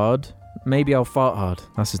fart hard. Maybe I'll fart hard.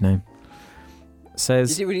 That's his name.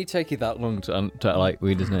 Says Did it really take you that long to like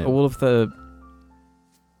read his name? all of the.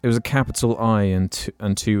 It was a capital I and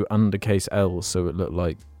two undercase L's, so it looked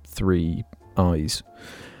like 3 I's.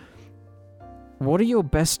 What are your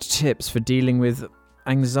best tips for dealing with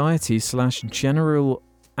anxiety/general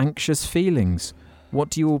anxious feelings? What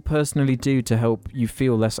do you all personally do to help you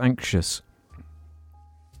feel less anxious?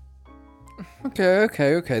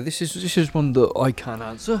 Okay. This is one that I can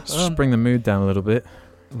answer. Let's just bring the mood down a little bit.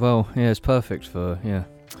 Well, yeah, it's perfect for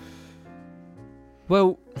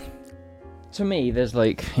Well, to me, there's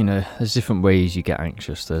like there's different ways you get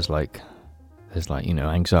anxious. There's like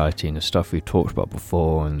anxiety and the stuff we've talked about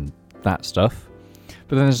before and that stuff.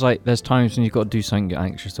 But then there's times when you've got to do something you're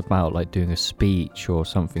anxious about, like doing a speech or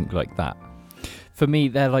something like that. For me,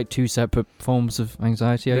 they're like 2 separate forms of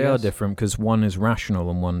anxiety. They are different because one is rational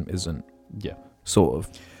and one isn't. Yeah, sort of.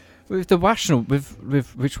 With the rational, with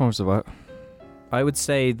which one was the what? I would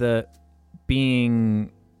say that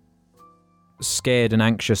being scared and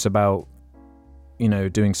anxious about,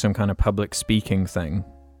 doing some kind of public speaking thing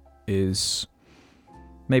is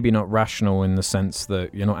maybe not rational in the sense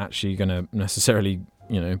that you're not actually going to necessarily,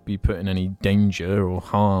 be put in any danger or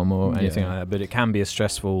harm or anything like that, but it can be a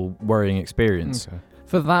stressful, worrying experience. Okay.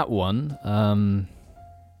 For that one,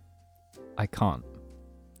 I can't.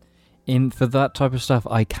 For that type of stuff,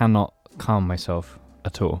 I cannot calm myself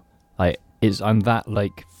at all. I'm that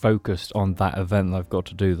focused on that event that I've got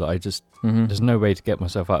to do that I just there's no way to get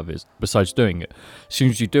myself out of it besides doing it. As soon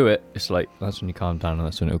as you do it, it's like that's when you calm down and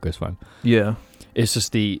that's when it all goes fine. Yeah, it's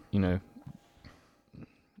just the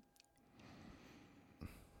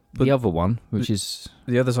but the other one, which is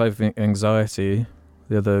the other side of anxiety.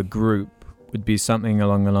 The other group would be something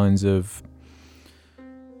along the lines of.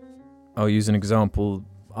 I'll use an example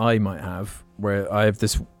I might have where I have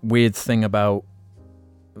this weird thing about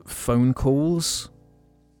phone calls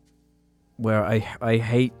where I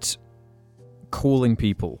hate calling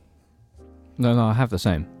people. No, I have the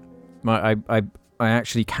same. I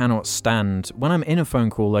actually cannot stand when I'm in a phone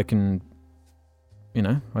call. I can,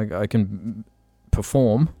 I can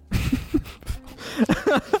perform.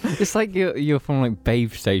 It's like you're from like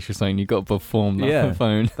Babe Stage or something. You got to perform that on the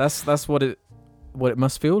phone. That's what it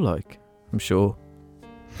must feel like. I'm sure.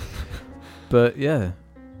 But yeah.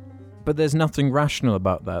 But there's nothing rational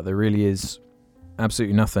about that. There really is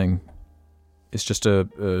absolutely nothing. It's just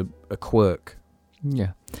a quirk.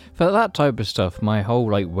 Yeah. For that type of stuff, my whole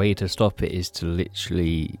way to stop it is to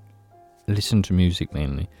literally listen to music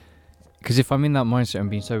mainly. Because if I'm in that mindset and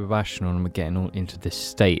being so rational and I'm getting all into this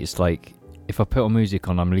state, it's like if I put on music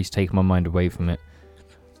on, I'm at least taking my mind away from it,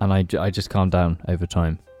 and I just calm down over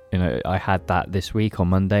time. You know, I had that this week on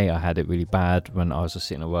Monday. I had it really bad when I was just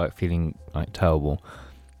sitting at work feeling like terrible.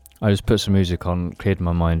 I just put some music on, cleared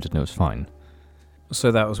my mind, and it was fine.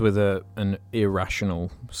 So that was with an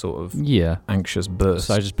irrational sort of anxious burst.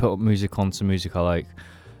 So I just put music on, some music I like.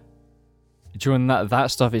 During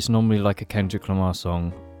that stuff, it's normally like a Kendrick Lamar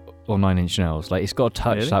song or 9 Inch Nails. Like, it's got a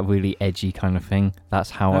touch, that really edgy kind of thing.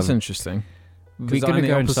 That's interesting. We're going to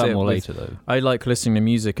go into that more later, though. I like listening to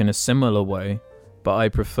music in a similar way, but I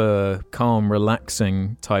prefer calm,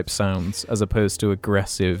 relaxing type sounds as opposed to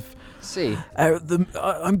aggressive. See,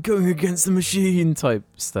 I'm going against the machine type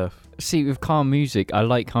stuff. See, with calm music, I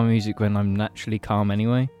like calm music when I'm naturally calm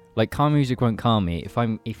anyway. Like, calm music won't calm me. If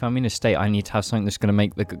I'm in a state, I need to have something that's going to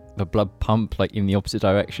make the blood pump like in the opposite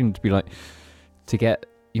direction to be like, to get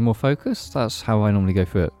you more focused. That's how I normally go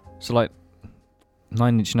through it. So like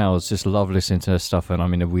 9 Inch Nails, just love listening to stuff when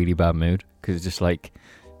I'm in a really bad mood, because it's just like,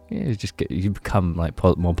 you become like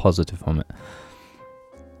more positive from it.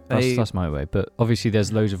 That's my way. But obviously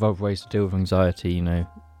there's loads of other ways to deal with anxiety, you know.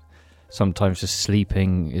 Sometimes just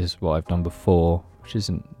sleeping is what I've done before, which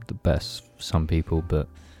isn't the best for some people, but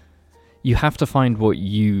you have to find what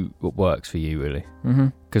works for you, really.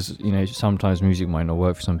 Because, you know, sometimes music might not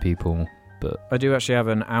work for some people, but... I do actually have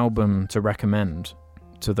an album to recommend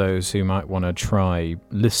to those who might want to try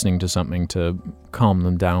listening to something to calm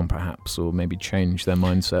them down, perhaps, or maybe change their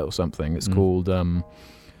mindset or something. It's called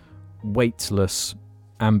Weightless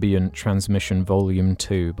Ambient Transmission Volume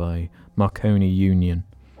 2 by Marconi Union.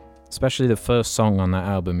 Especially the first song on that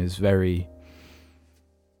album is very,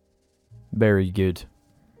 very good.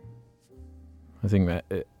 I think that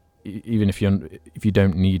even if you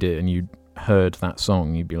don't need it and you heard that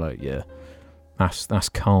song, you'd be like, yeah, that's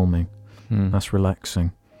calming, that's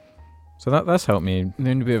relaxing. So that's helped me. The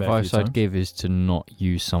only bit of advice I'd give is to not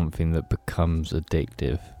use something that becomes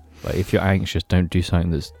addictive. Like, if you're anxious, don't do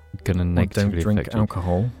something that's going to negatively affect you. Don't drink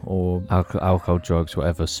alcohol or alcohol, drugs,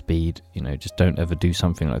 whatever, speed. You know, just don't ever do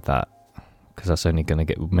something like that, because that's only going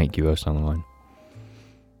to make you worse down the line.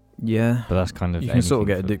 Yeah, but that's kind of, you can sort of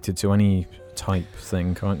get addicted to any type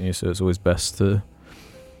thing, can't you? So it's always best to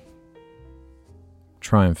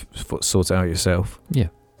try and sort it out yourself. Yeah.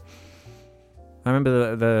 I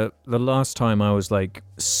remember the last time I was like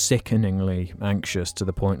sickeningly anxious to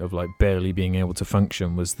the point of like barely being able to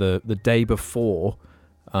function was the day before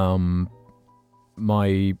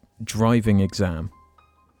my driving exam.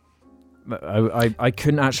 I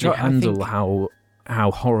couldn't actually handle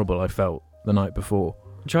how horrible I felt the night before.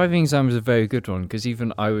 Driving exam was a very good one, because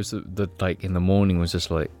even I was like in the morning was just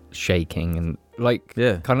like shaking and like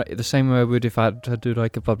kind of the same way I would if I had to do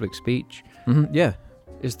like a public speech. Yeah.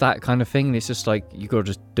 It's that kind of thing, and it's just like, you got to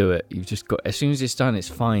just do it. You've just got, as soon as it's done, it's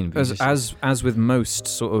fine. As with most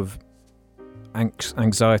sort of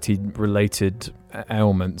anxiety-related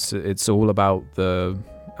ailments, it's all about the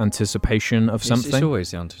anticipation of something. It's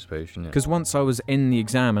always the anticipation, Because once I was in the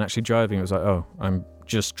exam and actually driving, it was like, oh, I'm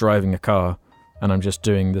just driving a car, and I'm just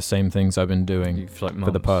doing the same things I've been doing for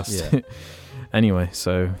the past. Yeah. Anyway,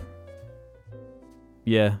 so...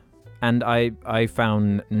 yeah. And I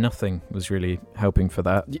found nothing was really helping for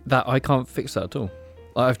that. That I can't fix that at all.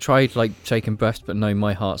 I've tried like shaking breath, but no,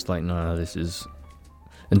 my heart's like, no, this is...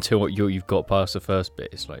 Until you've got past the first bit,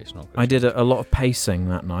 it's like, it's not good. I did a lot of pacing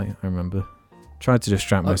that night, I remember. Tried to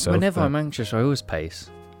distract myself. Whenever I'm anxious, I always pace.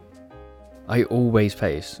 I always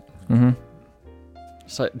pace.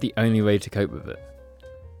 It's like the only way to cope with it.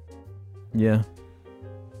 Yeah.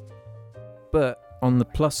 But on the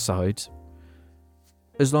plus side...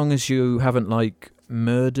 as long as you haven't, like,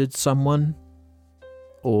 murdered someone,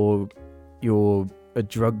 or you're a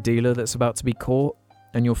drug dealer that's about to be caught,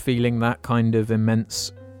 and you're feeling that kind of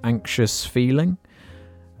immense anxious feeling,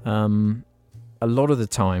 a lot of the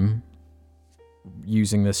time,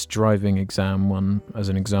 using this driving exam one as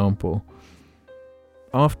an example,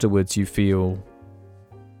 afterwards you feel,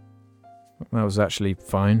 that was actually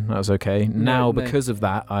fine, that was okay. Now, because of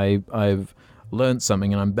that, I've learned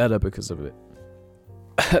something, and I'm better because of it.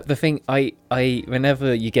 The thing, I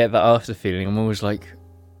whenever you get that after feeling, I'm always like,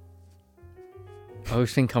 I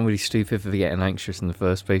always think I'm really stupid for getting anxious in the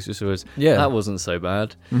first place. So that wasn't so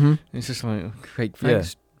bad. It's just like, great,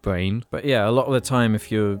 thanks, brain. But yeah, a lot of the time,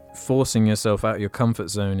 if you're forcing yourself out of your comfort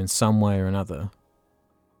zone in some way or another,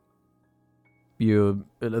 you're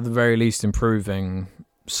at the very least improving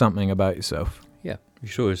something about yourself. Yeah, you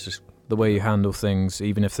sure it's just the way you handle things,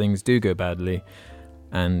 even if things do go badly,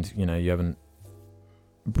 and you know you haven't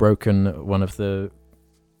broken one of the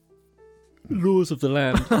laws of the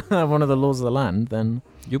land. One of the laws of the land, then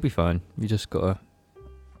you'll be fine. You just gotta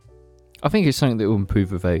I think it's something that will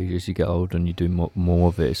improve with age as you get older and you do more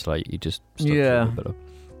of it. It's like you just start to feel better.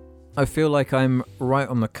 I feel like I'm right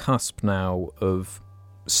on the cusp now of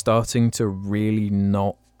starting to really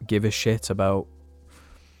not give a shit about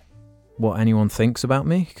what anyone thinks about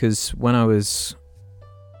me, because when I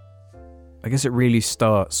guess it really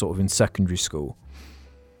starts sort of in secondary school,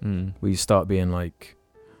 where you start being like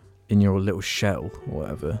in your little shell or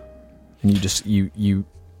whatever, and you just you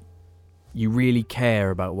really care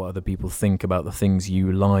about what other people think about the things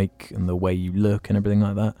you like and the way you look and everything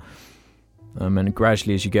like that. And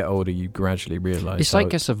gradually, as you get older, you gradually realise it's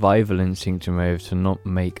like a survival instinct to not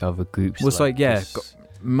make other groups. Well, it's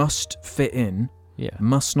must fit in,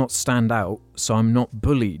 must not stand out, so I'm not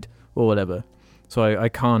bullied or whatever. So I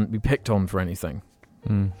can't be picked on for anything.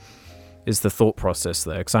 Is the thought process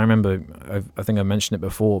there? Because I remember, I think I mentioned it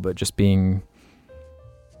before, but just being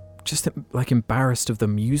like embarrassed of the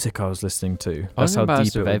music I was listening to. I was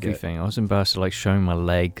embarrassed of everything. I was embarrassed of like showing my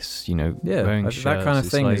legs, wearing shirts. That kind of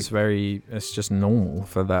thing is it's just normal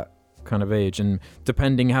for that kind of age. And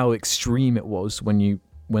depending how extreme it was when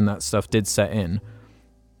that stuff did set in,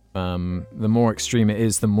 the more extreme it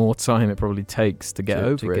is, the more time it probably takes to get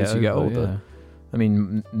over it as you get older. Yeah. I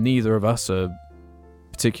mean, neither of us are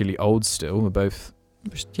particularly old still. We're both...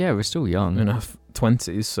 Yeah, we're still young. In our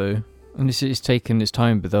 20s, so... And it's taken its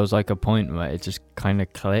time, but there was like a point where it just kind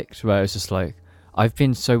of clicked, where it's just like, I've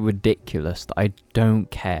been so ridiculous that I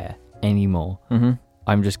don't care anymore.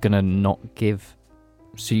 I'm just going to not give.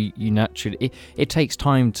 So you naturally... It takes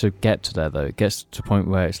time to get to there, though. It gets to a point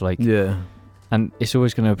where it's like... Yeah. And it's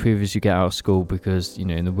always going to improve as you get out of school, because,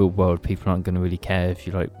 in the real world, people aren't going to really care if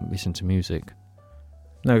you, like, listen to music.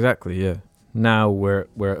 No, exactly, yeah. Now we're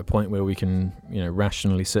at a point where we can,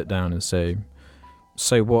 rationally sit down and say...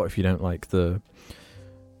 So what if you don't like the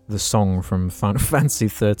song from Final Fantasy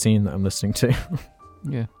 13 that I'm listening to?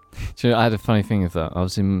 Yeah. So I had a funny thing with that.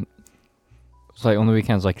 It's like on the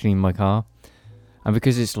weekends I clean my car, and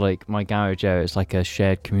because it's like my garage area, it's like a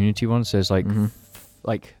shared community one. So it's like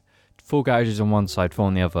like 4 garages on one side, 4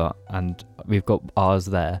 on the other, and we've got ours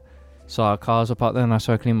there. So our cars are parked there, and I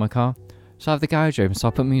started cleaning my car. So I have the garage open, so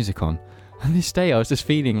I put music on. And this day I was just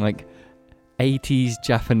feeling like 80s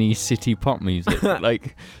Japanese city pop music.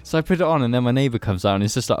 So I put it on, and then my neighbour comes out, and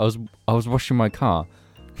it's just like I was washing my car.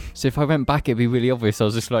 So if I went back, it'd be really obvious. I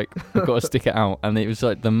was just like, I've got to stick it out, and it was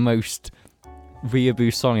like the most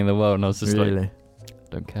Weeaboo song in the world, and I was just like,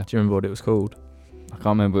 don't care. Do you remember what it was called? I can't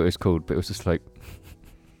remember what it was called, but it was just like...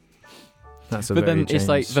 That's a but very then it's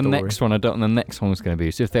like story. The next one, I don't know the next one was going to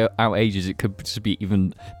be. So if they're out ages, it could just be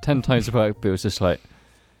even 10 times the work, but it was just like...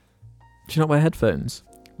 Do you not wear headphones?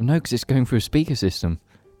 No, because it's going through a speaker system.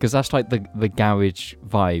 Because that's like the garage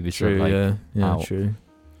vibe. Is true, like yeah, out. True.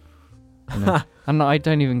 And I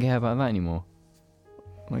don't even care about that anymore.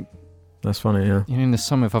 Like, that's funny, yeah. In the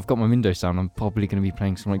summer, if I've got my windows down, I'm probably going to be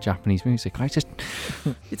playing some like Japanese music.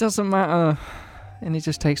 It doesn't matter, and it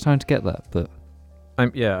just takes time to get that. But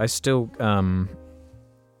I still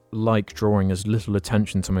like drawing as little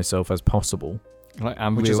attention to myself as possible.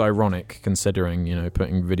 Which is ironic, considering,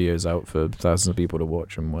 putting videos out for thousands of people to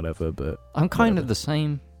watch and whatever, but... I'm kind of the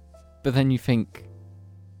same, but then you think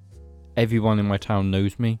everyone in my town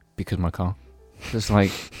knows me because of my car. It's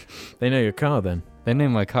like... They know your car, then? They know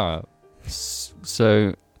my car.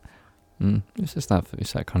 So, it's just that,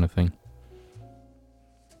 it's that kind of thing.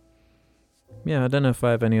 Yeah, I don't know if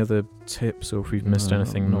I have any other tips or if we've missed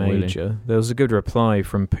anything major. Really. There was a good reply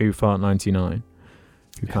from Poofart99.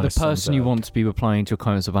 The person you want to be replying to your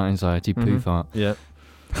comments about anxiety, Poofart. Yeah.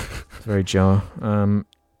 Very jar.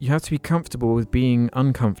 You have to be comfortable with being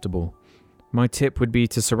uncomfortable. My tip would be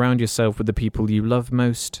to surround yourself with the people you love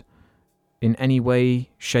most in any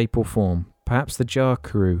way, shape or form. Perhaps the Jar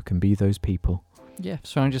crew can be those people. Yeah,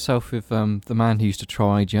 surround yourself with the man who used to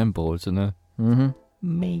try IGN boards and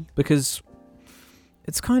me. Because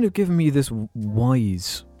it's kind of given me this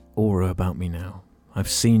wise aura about me now. I've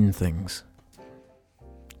seen things.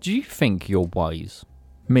 Do you think you're wise?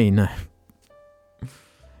 Me, no.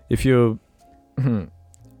 If you're...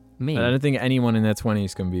 Me? I don't think anyone in their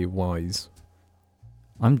 20s can be wise.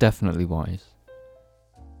 I'm definitely wise.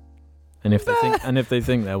 And if they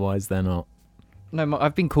think they're wise, they're not. No,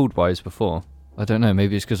 I've been called wise before. I don't know,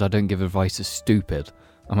 maybe it's because I don't give advice that's stupid.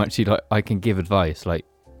 I'm actually like, I can give advice, like,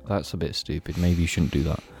 that's a bit stupid, maybe you shouldn't do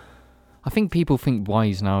that. I think people think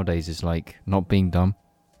wise nowadays is like not being dumb.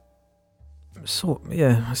 Sort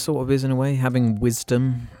of is in a way, having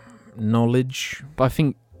wisdom, knowledge. But I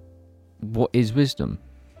think, what is wisdom?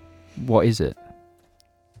 What is it?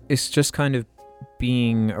 It's just kind of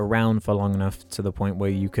being around for long enough to the point where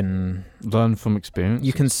you can... Learn from experience?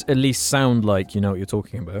 You can at least sound like you know what you're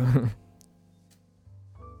talking about.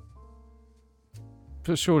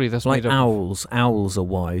 But surely that's Like made up owls. Owls are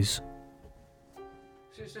wise.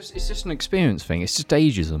 It's just an experience thing. It's just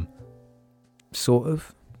ageism. Sort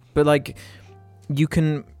of. But like, you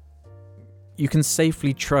can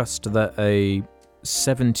safely trust that a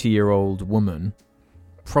 70-year-old woman,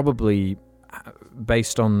 probably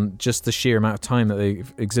based on just the sheer amount of time that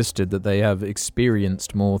they've existed, that they have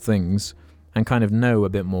experienced more things and kind of know a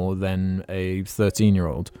bit more than a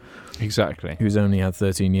 13-year-old. Exactly. Who's only had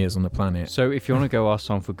 13 years on the planet. So if you want to go ask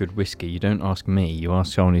someone for good whiskey, you don't ask me, you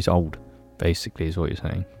ask someone who's old, basically, is what you're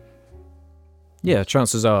saying. Yeah,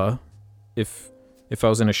 chances are, if I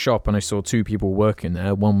was in a shop and I saw two people working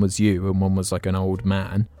there, one was you and one was like an old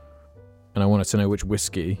man, and I wanted to know which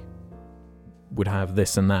whiskey would have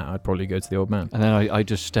this and that, I'd probably go to the old man. And then I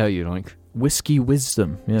just stare at you like... Whiskey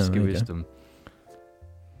wisdom. Yeah, whiskey wisdom.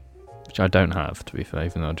 Which I don't have, to be fair,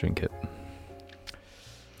 even though I drink it.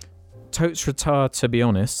 Totes Retard, to be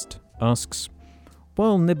honest, asks,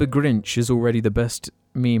 while Nibber Grinch is already the best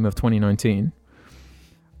meme of 2019,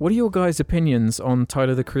 what are your guys' opinions on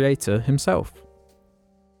Tyler, the Creator himself?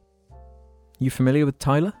 You familiar with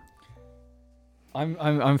Tyler?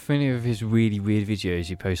 I'm familiar with his really weird videos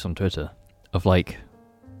he posts on Twitter of like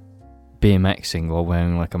BMXing while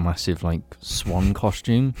wearing like a massive like swan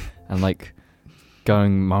costume and like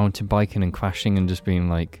going mountain biking and crashing and just being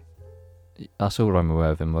like, that's all I'm aware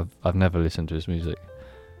of him. I've never listened to his music.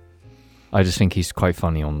 I just think he's quite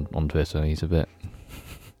funny on Twitter. He's a bit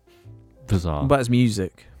bizarre. What about his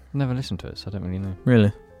music? Never listened to it, so I don't really know.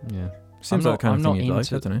 Really? Yeah. Seems like the kind of thing you'd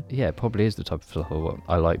like, I don't know. Yeah, it probably is the type of stuff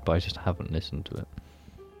I like, but I just haven't listened to it.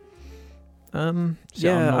 So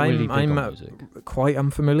yeah, I'm quite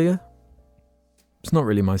unfamiliar. It's not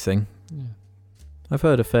really my thing. Yeah. I've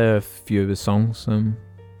heard a fair few of his songs. I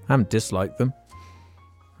haven't disliked them.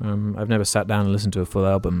 I've never sat down and listened to a full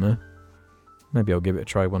album though. Maybe I'll give it a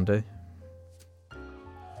try one day.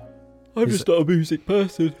 I'm just not a music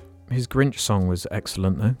person. His Grinch song was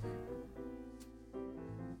excellent though.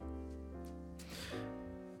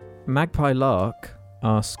 Magpie Lark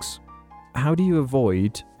asks, how do you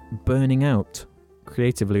avoid burning out,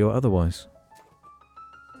 creatively or otherwise?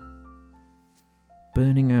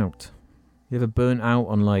 Burning out. You ever burnt out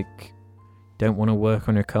on like, don't want to work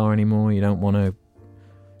on your car anymore, you don't want to,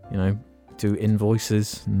 do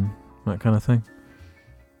invoices and that kind of thing?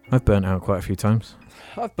 I've burnt out quite a few times.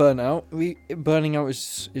 I've burnt out. Burning out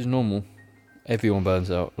is normal. Everyone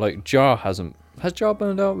burns out. Like, Jar hasn't. Has Jar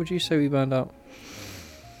burned out? Would you say we burned out?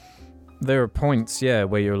 There are points, yeah,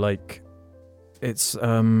 where you're like, it's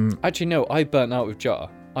Actually, no. I burnt out with Jar.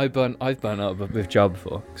 I've burnt out with Jar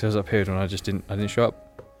before because there was a period when I didn't show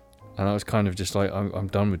up, and I was kind of just like, I'm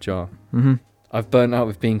done with Jar. Mm-hmm. I've burnt out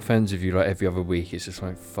with being friends with you like every other week. It's just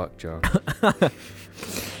like, fuck Jar.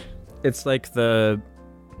 It's like the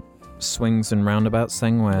swings and roundabouts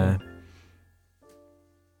thing where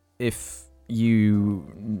if you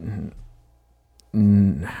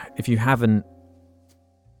haven't,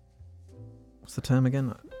 what's the term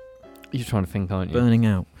again? You're trying to think, aren't you? Burning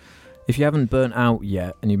out. If you haven't burnt out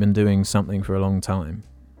yet and you've been doing something for a long time,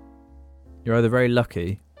 you're either very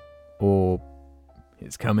lucky or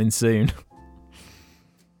it's coming soon.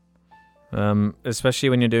 Especially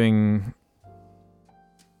when you're doing,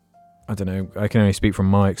 I don't know, I can only speak from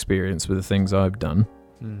my experience with the things I've done,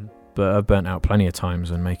 but I've burnt out plenty of times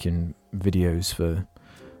when making videos for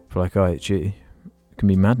like IHG. It can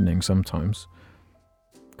be maddening sometimes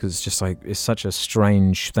because it's just like, it's such a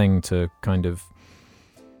strange thing to kind of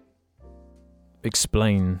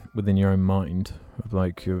explain within your own mind.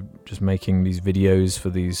 Like, you're just making these videos for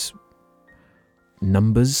these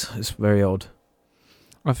numbers. It's very odd.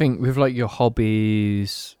 I think with like your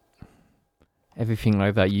hobbies, everything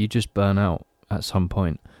like that, you just burn out at some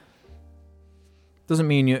point. Doesn't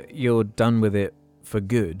mean you're done with it for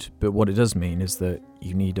good, but what it does mean is that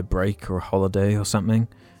you need a break or a holiday or something.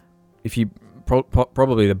 If you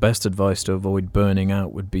probably the best advice to avoid burning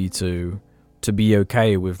out would be to be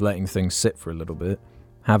okay with letting things sit for a little bit,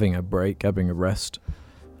 having a break, having a rest.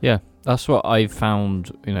 Yeah, that's what I've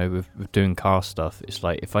found, with doing car stuff. It's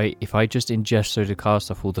like if I just ingest loads of car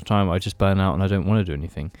stuff all the time, I just burn out and I don't want to do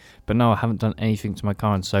anything. But now I haven't done anything to my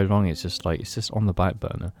car in so long, it's just on the back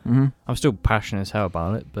burner. Mm-hmm. I'm still passionate as hell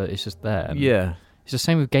about it, but it's just there. Yeah. It's the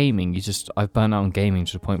same with gaming. I've burnt out on gaming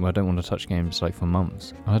to the point where I don't want to touch games like for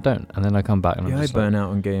months. And I don't. And then I come back and I'm just I burn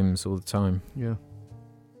out on games all the time. Yeah.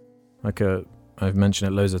 I've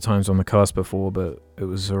mentioned it loads of times on the cast before, but it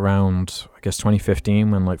was around, I guess,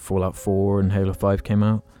 2015 when like Fallout 4 and Halo 5 came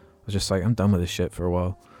out. I was just like, I'm done with this shit for a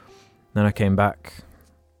while. Then I came back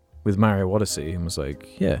with Mario Odyssey and was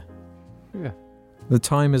like, yeah, The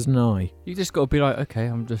time is nigh. You just got to be like, okay,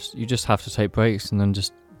 you just have to take breaks and then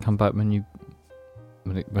just come back when you've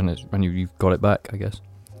got it back, I guess.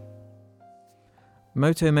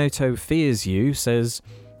 Moto Fears You says,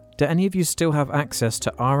 do any of you still have access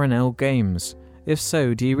to RNL games? If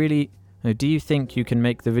so, do you think you can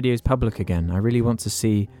make the videos public again? I really want to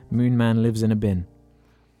see Moonman Lives in a Bin.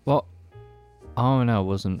 What? RNL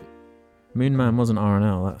wasn't... Moonman wasn't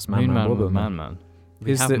RNL, that's Man Man Boy Boy Man. Man.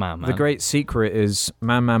 We have Man Man. The great secret is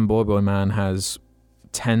Man Man Boy Boy Man has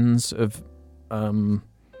tens of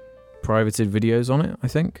privated videos on it, I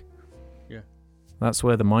think. Yeah. That's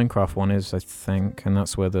where the Minecraft one is, I think, and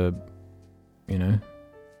that's where the,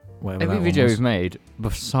 whatever every that video one was. we've made,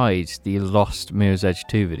 besides the Lost Mirror's Edge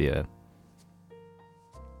 2 video, or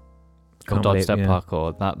Can't believe- Dodgestep yeah.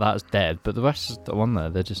 Parkour, that's dead, but the rest are on there,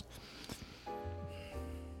 they're just...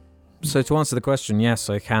 So to answer the question, yes,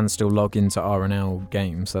 I can still log into RNL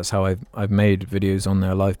games. That's how I've made videos on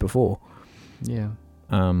there live before. Yeah.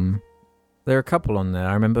 There are a couple on there.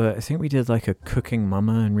 I think we did like a cooking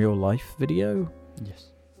mama in real life video, Yes.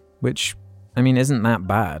 which, isn't that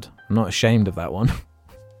bad. I'm not ashamed of that one.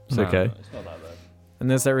 It's okay. No, it's not that bad. And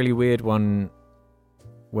there's that really weird one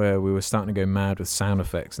where we were starting to go mad with sound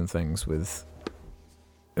effects and things with,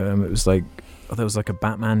 it was like, there was like a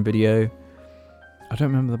Batman video. I don't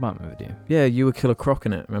remember the Batman video. Yeah, you would kill a croc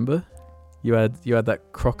in it, remember? You had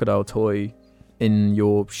that crocodile toy in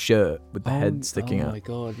your shirt with the head sticking out. Oh my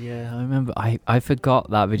god, yeah, I remember. I forgot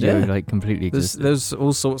that video Yeah. completely existed. There's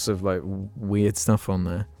all sorts of like weird stuff on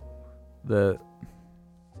there that,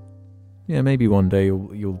 maybe one day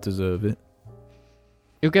you'll deserve it.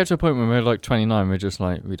 It'll get to a point when we're like 29, we're just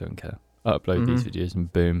like, we don't care. Upload these videos and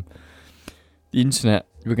boom. The internet,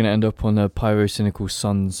 we're going to end up on Pyrocynical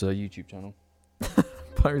Sun's YouTube channel.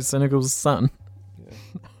 Pyrocynical's son.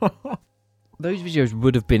 Yeah. Those videos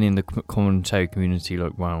would have been in the commentary community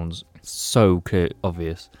like rounds. So clear,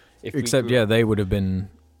 obvious. Except, they would have been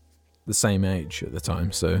the same age at the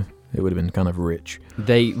time, so it would have been kind of rich.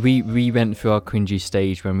 We went through our cringy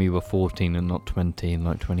stage when we were 14 and not 20 and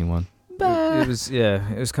like 21. It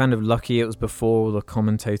was kind of lucky it was before the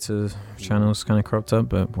commentator channels kind of cropped up,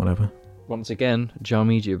 but whatever. Once again, Jar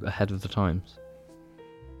Media ahead of the times.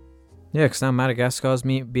 Yeah, because now Madagascar's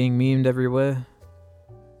being memed everywhere.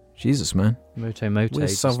 Jesus, man. Moto. We're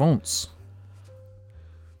savants.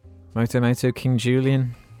 Moto, King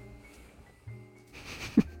Julian.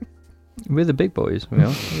 We're the big boys. We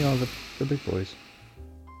are. We are the big boys.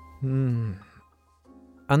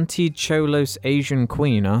 Auntie Cholos Asian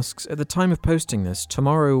Queen asks, at the time of posting this,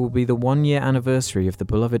 tomorrow will be the 1-year anniversary of the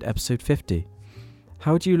beloved episode 50.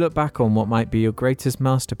 How do you look back on what might be your greatest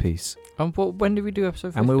masterpiece? When did we do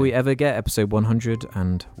episode 50? And will we ever get episode 100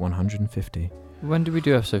 and 150? When did we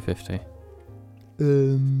do episode 50?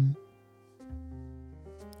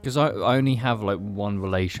 Because I only have like one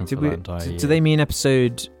relation for that entire year. Do they mean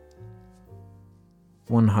episode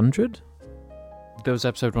 100? There was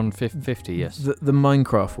episode 150, yes. The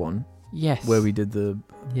Minecraft one? Yes. Where we did the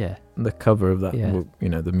cover of that,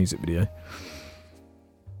 the music video.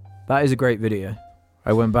 That is a great video.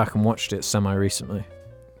 I went back and watched it semi-recently.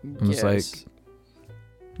 And was like,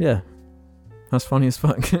 yeah, that's funny as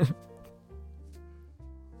fuck.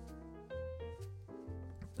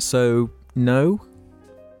 So, no?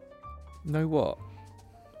 No what?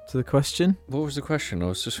 To the question? What was the question? I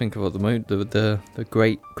was just thinking about the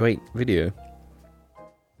great video.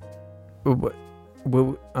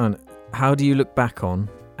 How do you look back on,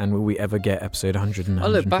 and will we ever get episode 100 and 150? I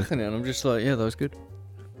look back on it and I'm just like, yeah, that was good.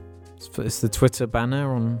 It's the Twitter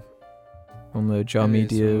banner on the Jar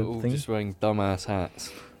Media all thing. just wearing dumbass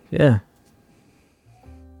hats. Yeah.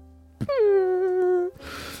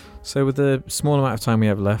 So with the small amount of time we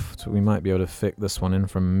have left, we might be able to fit this one in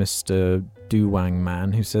from Mr. Duwang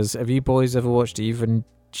Man, who says, have you boys ever watched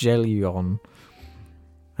Evangelion?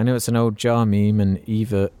 I know it's an old Jar meme and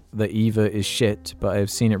Eva is shit, but I have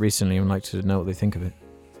seen it recently and would like to know what they think of it.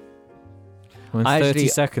 Well, in 30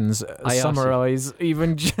 seconds, summarise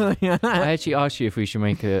Evangelion. I actually asked you if we should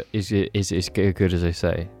make is it as good as they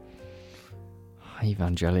say?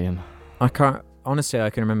 Evangelion. I can't. Honestly, I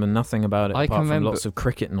can remember nothing about it I apart can from remember lots of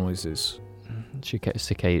cricket noises. Cicadas.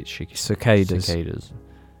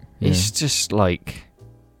 Yeah. It's just like...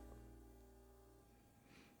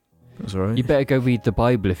 That's all right. You better go read the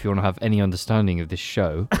Bible if you want to have any understanding of this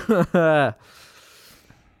show.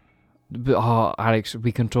 But, Alex,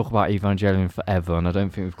 we can talk about Evangelion forever, and I don't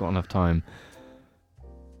think we've got enough time.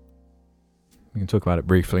 We can talk about it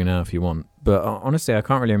briefly now if you want. But honestly, I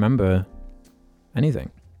can't really remember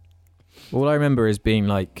anything. All I remember is being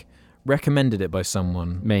like, recommended it by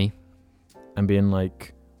someone. Me. And being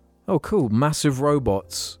like, oh, cool, massive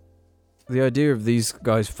robots. The idea of these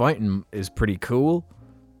guys fighting is pretty cool.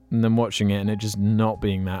 And then watching it and it just not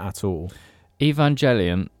being that at all.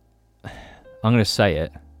 Evangelion, I'm going to say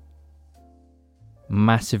it,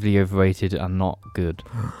 massively overrated and not good.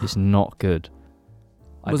 It's not good.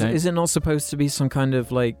 Is it not supposed to be some kind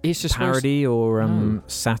of like it's just parody or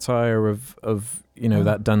satire of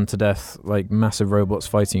that done to death, like massive robots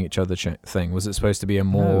fighting each other thing? Was it supposed to be a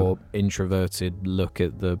more introverted look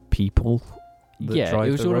at the people? Yeah,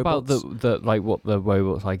 it was all about the like what the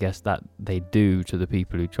robots, I guess, that they do to the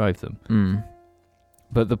people who drive them. Mm.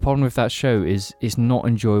 But the problem with that show is it's not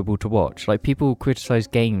enjoyable to watch. Like, people criticize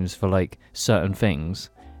games for like certain things.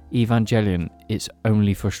 Evangelion, it's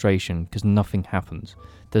only frustration because nothing happens.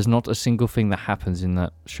 There's not a single thing that happens in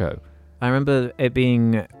that show. I remember it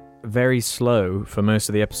being very slow for most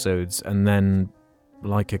of the episodes, and then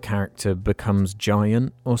like a character becomes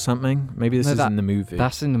giant or something. Maybe this is in the movie.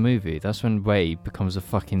 That's in the movie. That's when Rei becomes a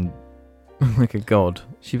fucking like a god.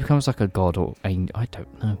 She becomes like a god or angel. I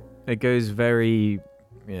don't know. It goes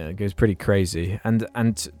it goes pretty crazy.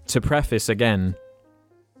 And to preface again,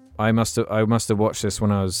 I must have watched this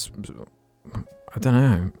when I was, I don't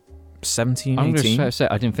know, 17, 18. I'm going to say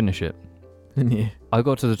I didn't finish it. Didn't you? I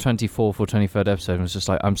got to the 24th or 23rd episode and was just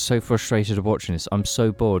like, I'm so frustrated of watching this. I'm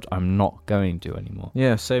so bored. I'm not going to anymore.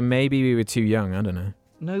 Yeah, so maybe we were too young. I don't know.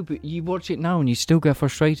 No, but you watch it now and you still get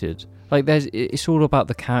frustrated. Like, it's all about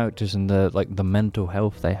the characters and the mental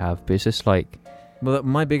health they have. But it's just like, well,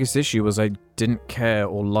 my biggest issue was I didn't care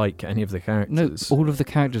or like any of the characters. No, all of the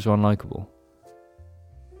characters are unlikable.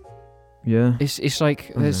 Yeah. It's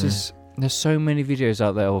like there's so many videos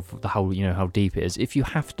out there of how deep it is. If you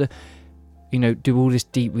have to do all this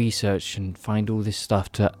deep research and find all this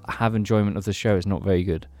stuff to have enjoyment of the show, is not very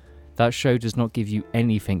good. That show does not give you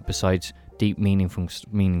anything besides deep,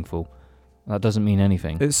 meaningful. That doesn't mean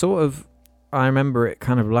anything. It's sort of, I remember it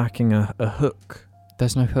kind of lacking a hook.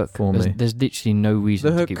 There's no hook for me. There's literally no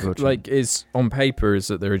reason to keep watching. The hook, is on paper, is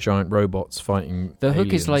that there are giant robots fighting The aliens.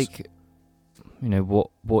 hook is like,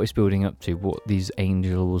 what it's building up to, what these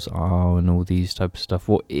angels are, and all these type of stuff.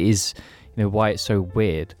 What is, why it's so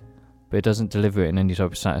weird. But it doesn't deliver it in any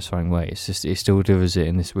type of satisfying way. It's just, it still delivers it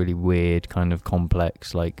in this really weird kind of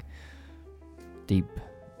complex, like deep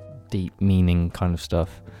meaning kind of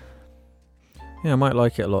stuff. Yeah, I might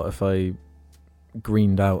like it a lot if I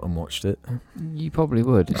greened out and watched it. You probably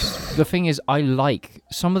would. The thing is, I like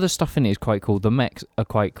some of the stuff in it is quite cool. The mechs are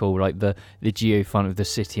quite cool. Like the geofund of the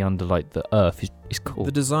city under like the earth is cool.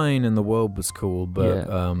 The design in the world was cool, but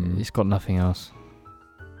it's got nothing else.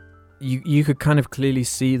 You could kind of clearly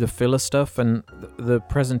see the filler stuff, and the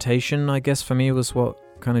presentation, I guess, for me was what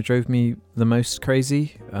kind of drove me the most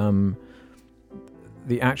crazy.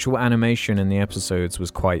 The actual animation in the episodes was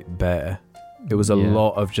quite bare. It was a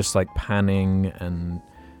lot of just like panning and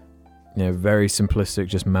very simplistic,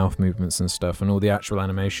 just mouth movements and stuff, and all the actual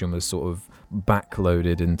animation was sort of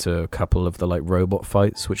backloaded into a couple of the like robot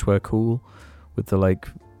fights, which were cool with the like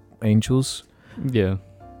angels. Yeah.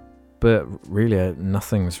 But really,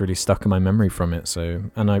 nothing's really stuck in my memory from it. So,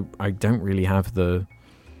 and I don't really have the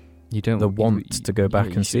want to go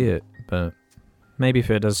back and see it. But maybe if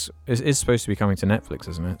it does, it's supposed to be coming to Netflix,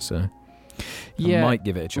 isn't it? So, I might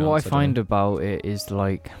give it a chance. What I find about it is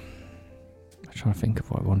like, I'm trying to think of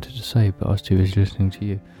what I wanted to say, but I was too busy listening to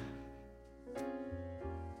you.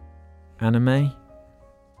 Anime,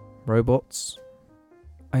 robots,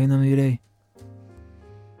 anime.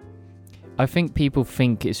 I think people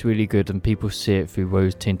think it's really good and people see it through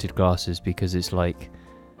rose-tinted glasses because it's like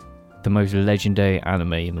the most legendary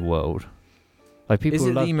anime in the world. Like people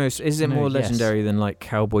is it more legendary than like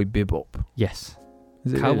Cowboy Bebop? Yes.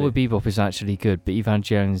 Cowboy Bebop is actually good, but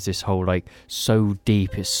Evangelion is this whole like so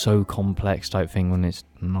deep, it's so complex type thing when it's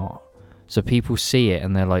not. So people see it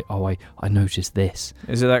and they're like, oh, I noticed this.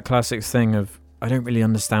 Is it that classic thing of, I don't really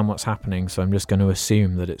understand what's happening, so I'm just going to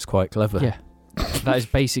assume that it's quite clever? Yeah. That is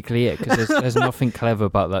basically it, because there's nothing clever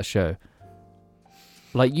about that show.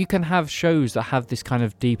 Like, you can have shows that have this kind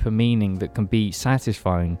of deeper meaning that can be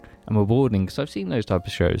satisfying and rewarding, because I've seen those type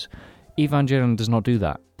of shows. Evangelion does not do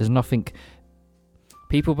that. There's nothing...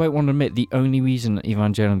 People won't want to admit the only reason that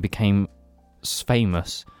Evangelion became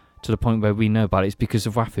famous to the point where we know about it is because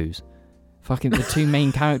of waifus. Fucking the two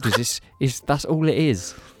main characters, that's all it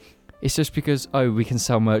is. It's just because, we can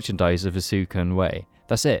sell merchandise of Asuka and Rei.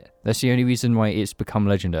 That's it. That's the only reason why it's become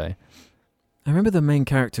legendary. I remember the main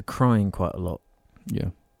character crying quite a lot. Yeah.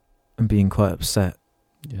 And being quite upset.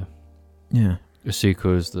 Yeah. Yeah.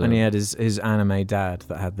 Asuka is the... And he had his anime dad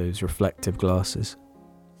that had those reflective glasses.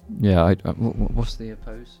 Yeah, what's the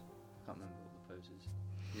pose? I can't remember what the pose is.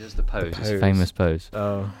 does the pose. It's a pose. famous pose.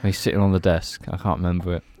 Oh. He's sitting on the desk. I can't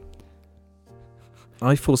remember it.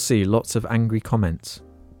 I foresee lots of angry comments.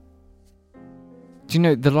 Do you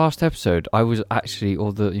know, the last episode, I was actually,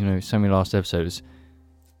 or the, semi-last episodes,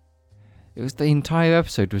 it was the entire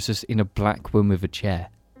episode was just in a black room with a chair.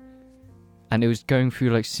 And it was going through,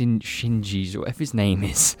 like, Shinji's, or whatever his name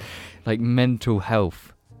is, like, mental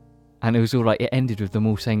health. And it was all, like, it ended with them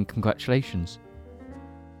all saying congratulations.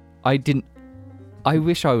 I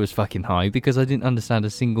wish I was fucking high, because I didn't understand a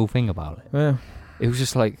single thing about it. Well, It was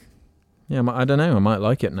just like... yeah, I don't know. I might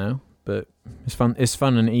like it now, but it's fun. It's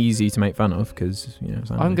fun and easy to make fun of because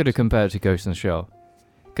it's I'm going to compare it to Ghost in the Shell.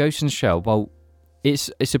 Ghost in the Shell, well,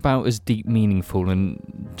 it's about as deep, meaningful,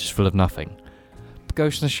 and just full of nothing.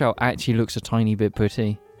 Ghost in the Shell actually looks a tiny bit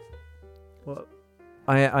pretty. Well,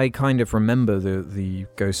 I kind of remember the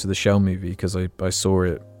Ghost of the Shell movie because I saw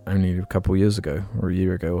it only a couple of years ago or a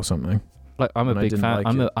year ago or something. Like, I'm a And I big didn't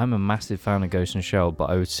fan. like I'm a massive fan of Ghost in the Shell, but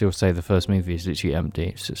I would still say the first movie is literally empty.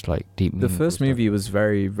 It's just like deep. The first movie was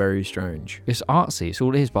very, very strange. It's artsy. It's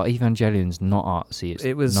all it is. But Evangelion's not artsy.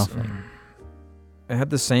 It was nothing. It had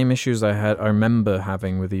the same issues I remember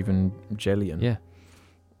having with Evangelion. Yeah.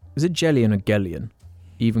 Is it Jellion or Gellion?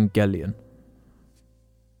 Evangelion.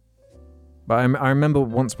 But I remember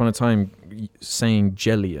once upon a time saying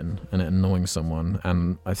Jellion and it annoying someone,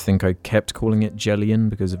 and I think I kept calling it Jellion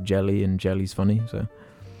because of jelly, and jelly's funny. So,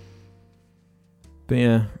 but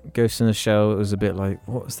yeah, Ghost in the Shell, it was a bit like,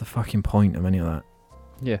 what was the fucking point of any of that?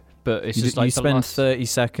 Yeah, but it's You just like the spend last... 30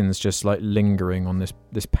 seconds just like lingering on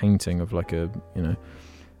this painting of like a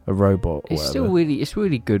robot. Or It's whatever. it's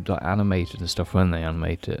really good, like animated and stuff when they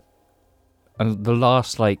animate it. And the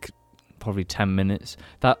last like probably 10 minutes,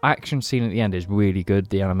 that action scene at the end is really good.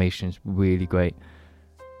 The animation is really great.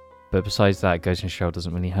 But besides that, Ghost in the Shell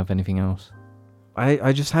doesn't really have anything else.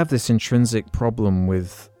 I just have this intrinsic problem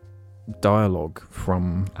with dialogue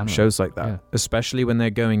from shows like that, especially when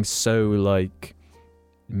they're going so like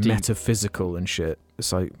Deep. metaphysical and shit.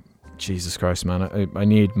 It's like, Jesus Christ, man, I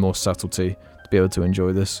need more subtlety to be able to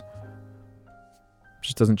enjoy this.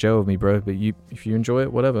 Just doesn't gel with me, bro. But if you enjoy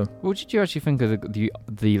it, whatever. What did you actually think of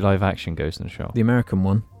the live action Ghost in the Shell? The American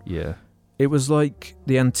one, Yeah. it was like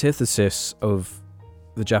the antithesis of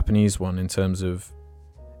the Japanese one in terms of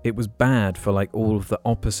it was bad for like all of the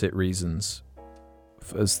opposite reasons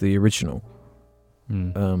as the original.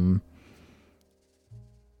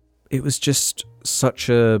 It was just such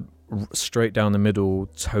a straight down the middle,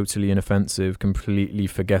 totally inoffensive, completely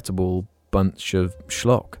forgettable bunch of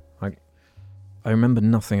schlock. I remember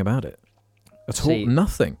nothing about it at all.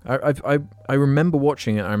 Nothing. I remember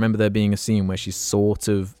watching it. I remember there being a scene where she sort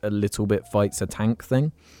of a little bit fights a tank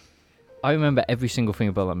thing. I remember every single thing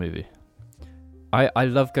about that movie. I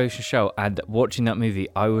love Ghost in the Shell, and watching that movie,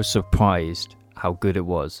 I was surprised how good it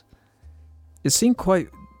was. It seemed quite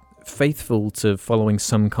faithful to following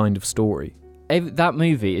some kind of story. That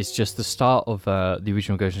movie is just the start of the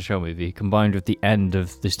original Ghost in the Shell movie, combined with the end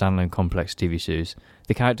of the standalone Complex TV series.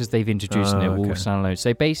 The characters they've introduced in it were all standalone. So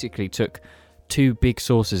they basically took two big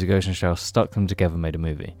sources of Ghost in the Shell, stuck them together, made a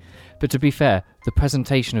movie. But to be fair, the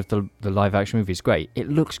presentation of the live action movie is great. It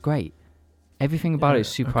looks great. Everything about it is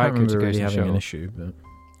super accurate to Ghost in the Shell. An issue, but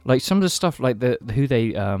like some of the stuff, like who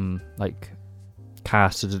they like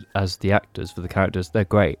casted as the actors for the characters, they're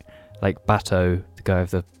great. Like Bato, the guy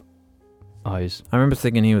with the eyes. I remember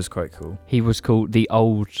thinking he was quite cool. He was called the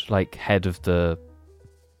old like head of the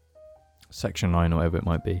Section 9 or whatever it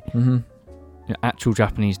might be. Mm-hmm. Actual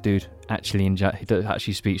Japanese dude, actually he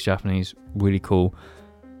actually speaks Japanese. Really cool.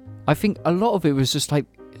 I think a lot of it was just like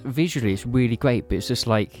visually it's really great, but it's just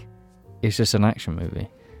an action movie.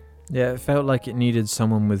 Yeah, it felt like it needed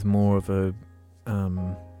someone with more of a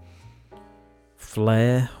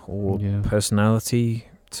flair or personality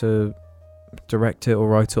to direct it or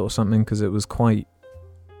write it or something, because it was quite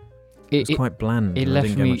quite bland. It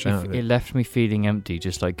left me feeling empty,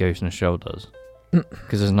 just like Ghost in the Shell does,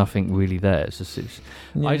 because there's nothing really there.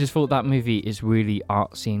 I just thought that movie is really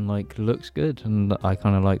artsy and like looks good, and I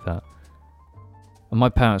kind of like that. And my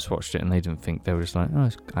parents watched it and they didn't think, they were just like, oh,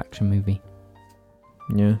 it's an action movie.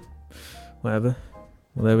 Yeah, whatever.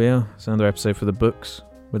 Well, there we are. It's another episode for the books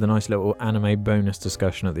with a nice little anime bonus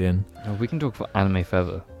discussion at the end. Oh, we can talk about anime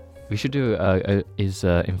forever. We should do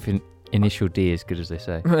Initial D as good as they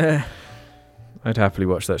say. I'd happily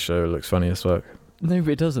watch that show. It looks funny as fuck. No,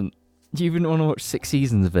 but it doesn't. You even want to watch 6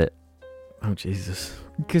 seasons of it. Oh, Jesus.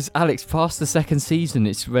 Because, Alex, past the second season,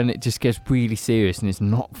 it's when it just gets really serious and it's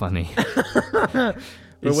not funny. But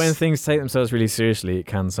when things take themselves really seriously, it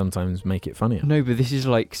can sometimes make it funnier. No, but this is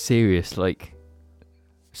like serious. Like,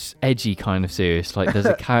 edgy kind of serious. Like there's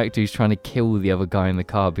a character who's trying to kill the other guy in the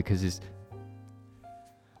car because his.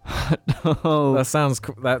 Oh.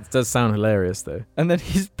 That does sound hilarious though. And then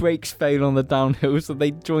his brakes fail on the downhill, so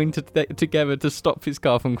they join together to stop his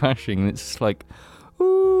car from crashing. And it's just like,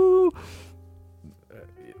 ooh.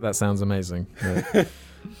 That sounds amazing. Yeah.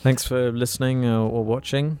 Thanks for listening or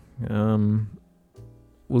watching.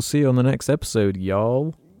 We'll see you on the next episode,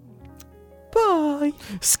 y'all. Bye.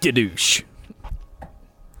 Skadoosh.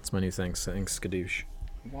 That's my new thing, saying skadoosh.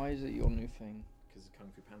 Why is it your new thing? Because Kung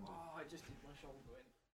Fu Panda. Oh, I just did my shoulder in.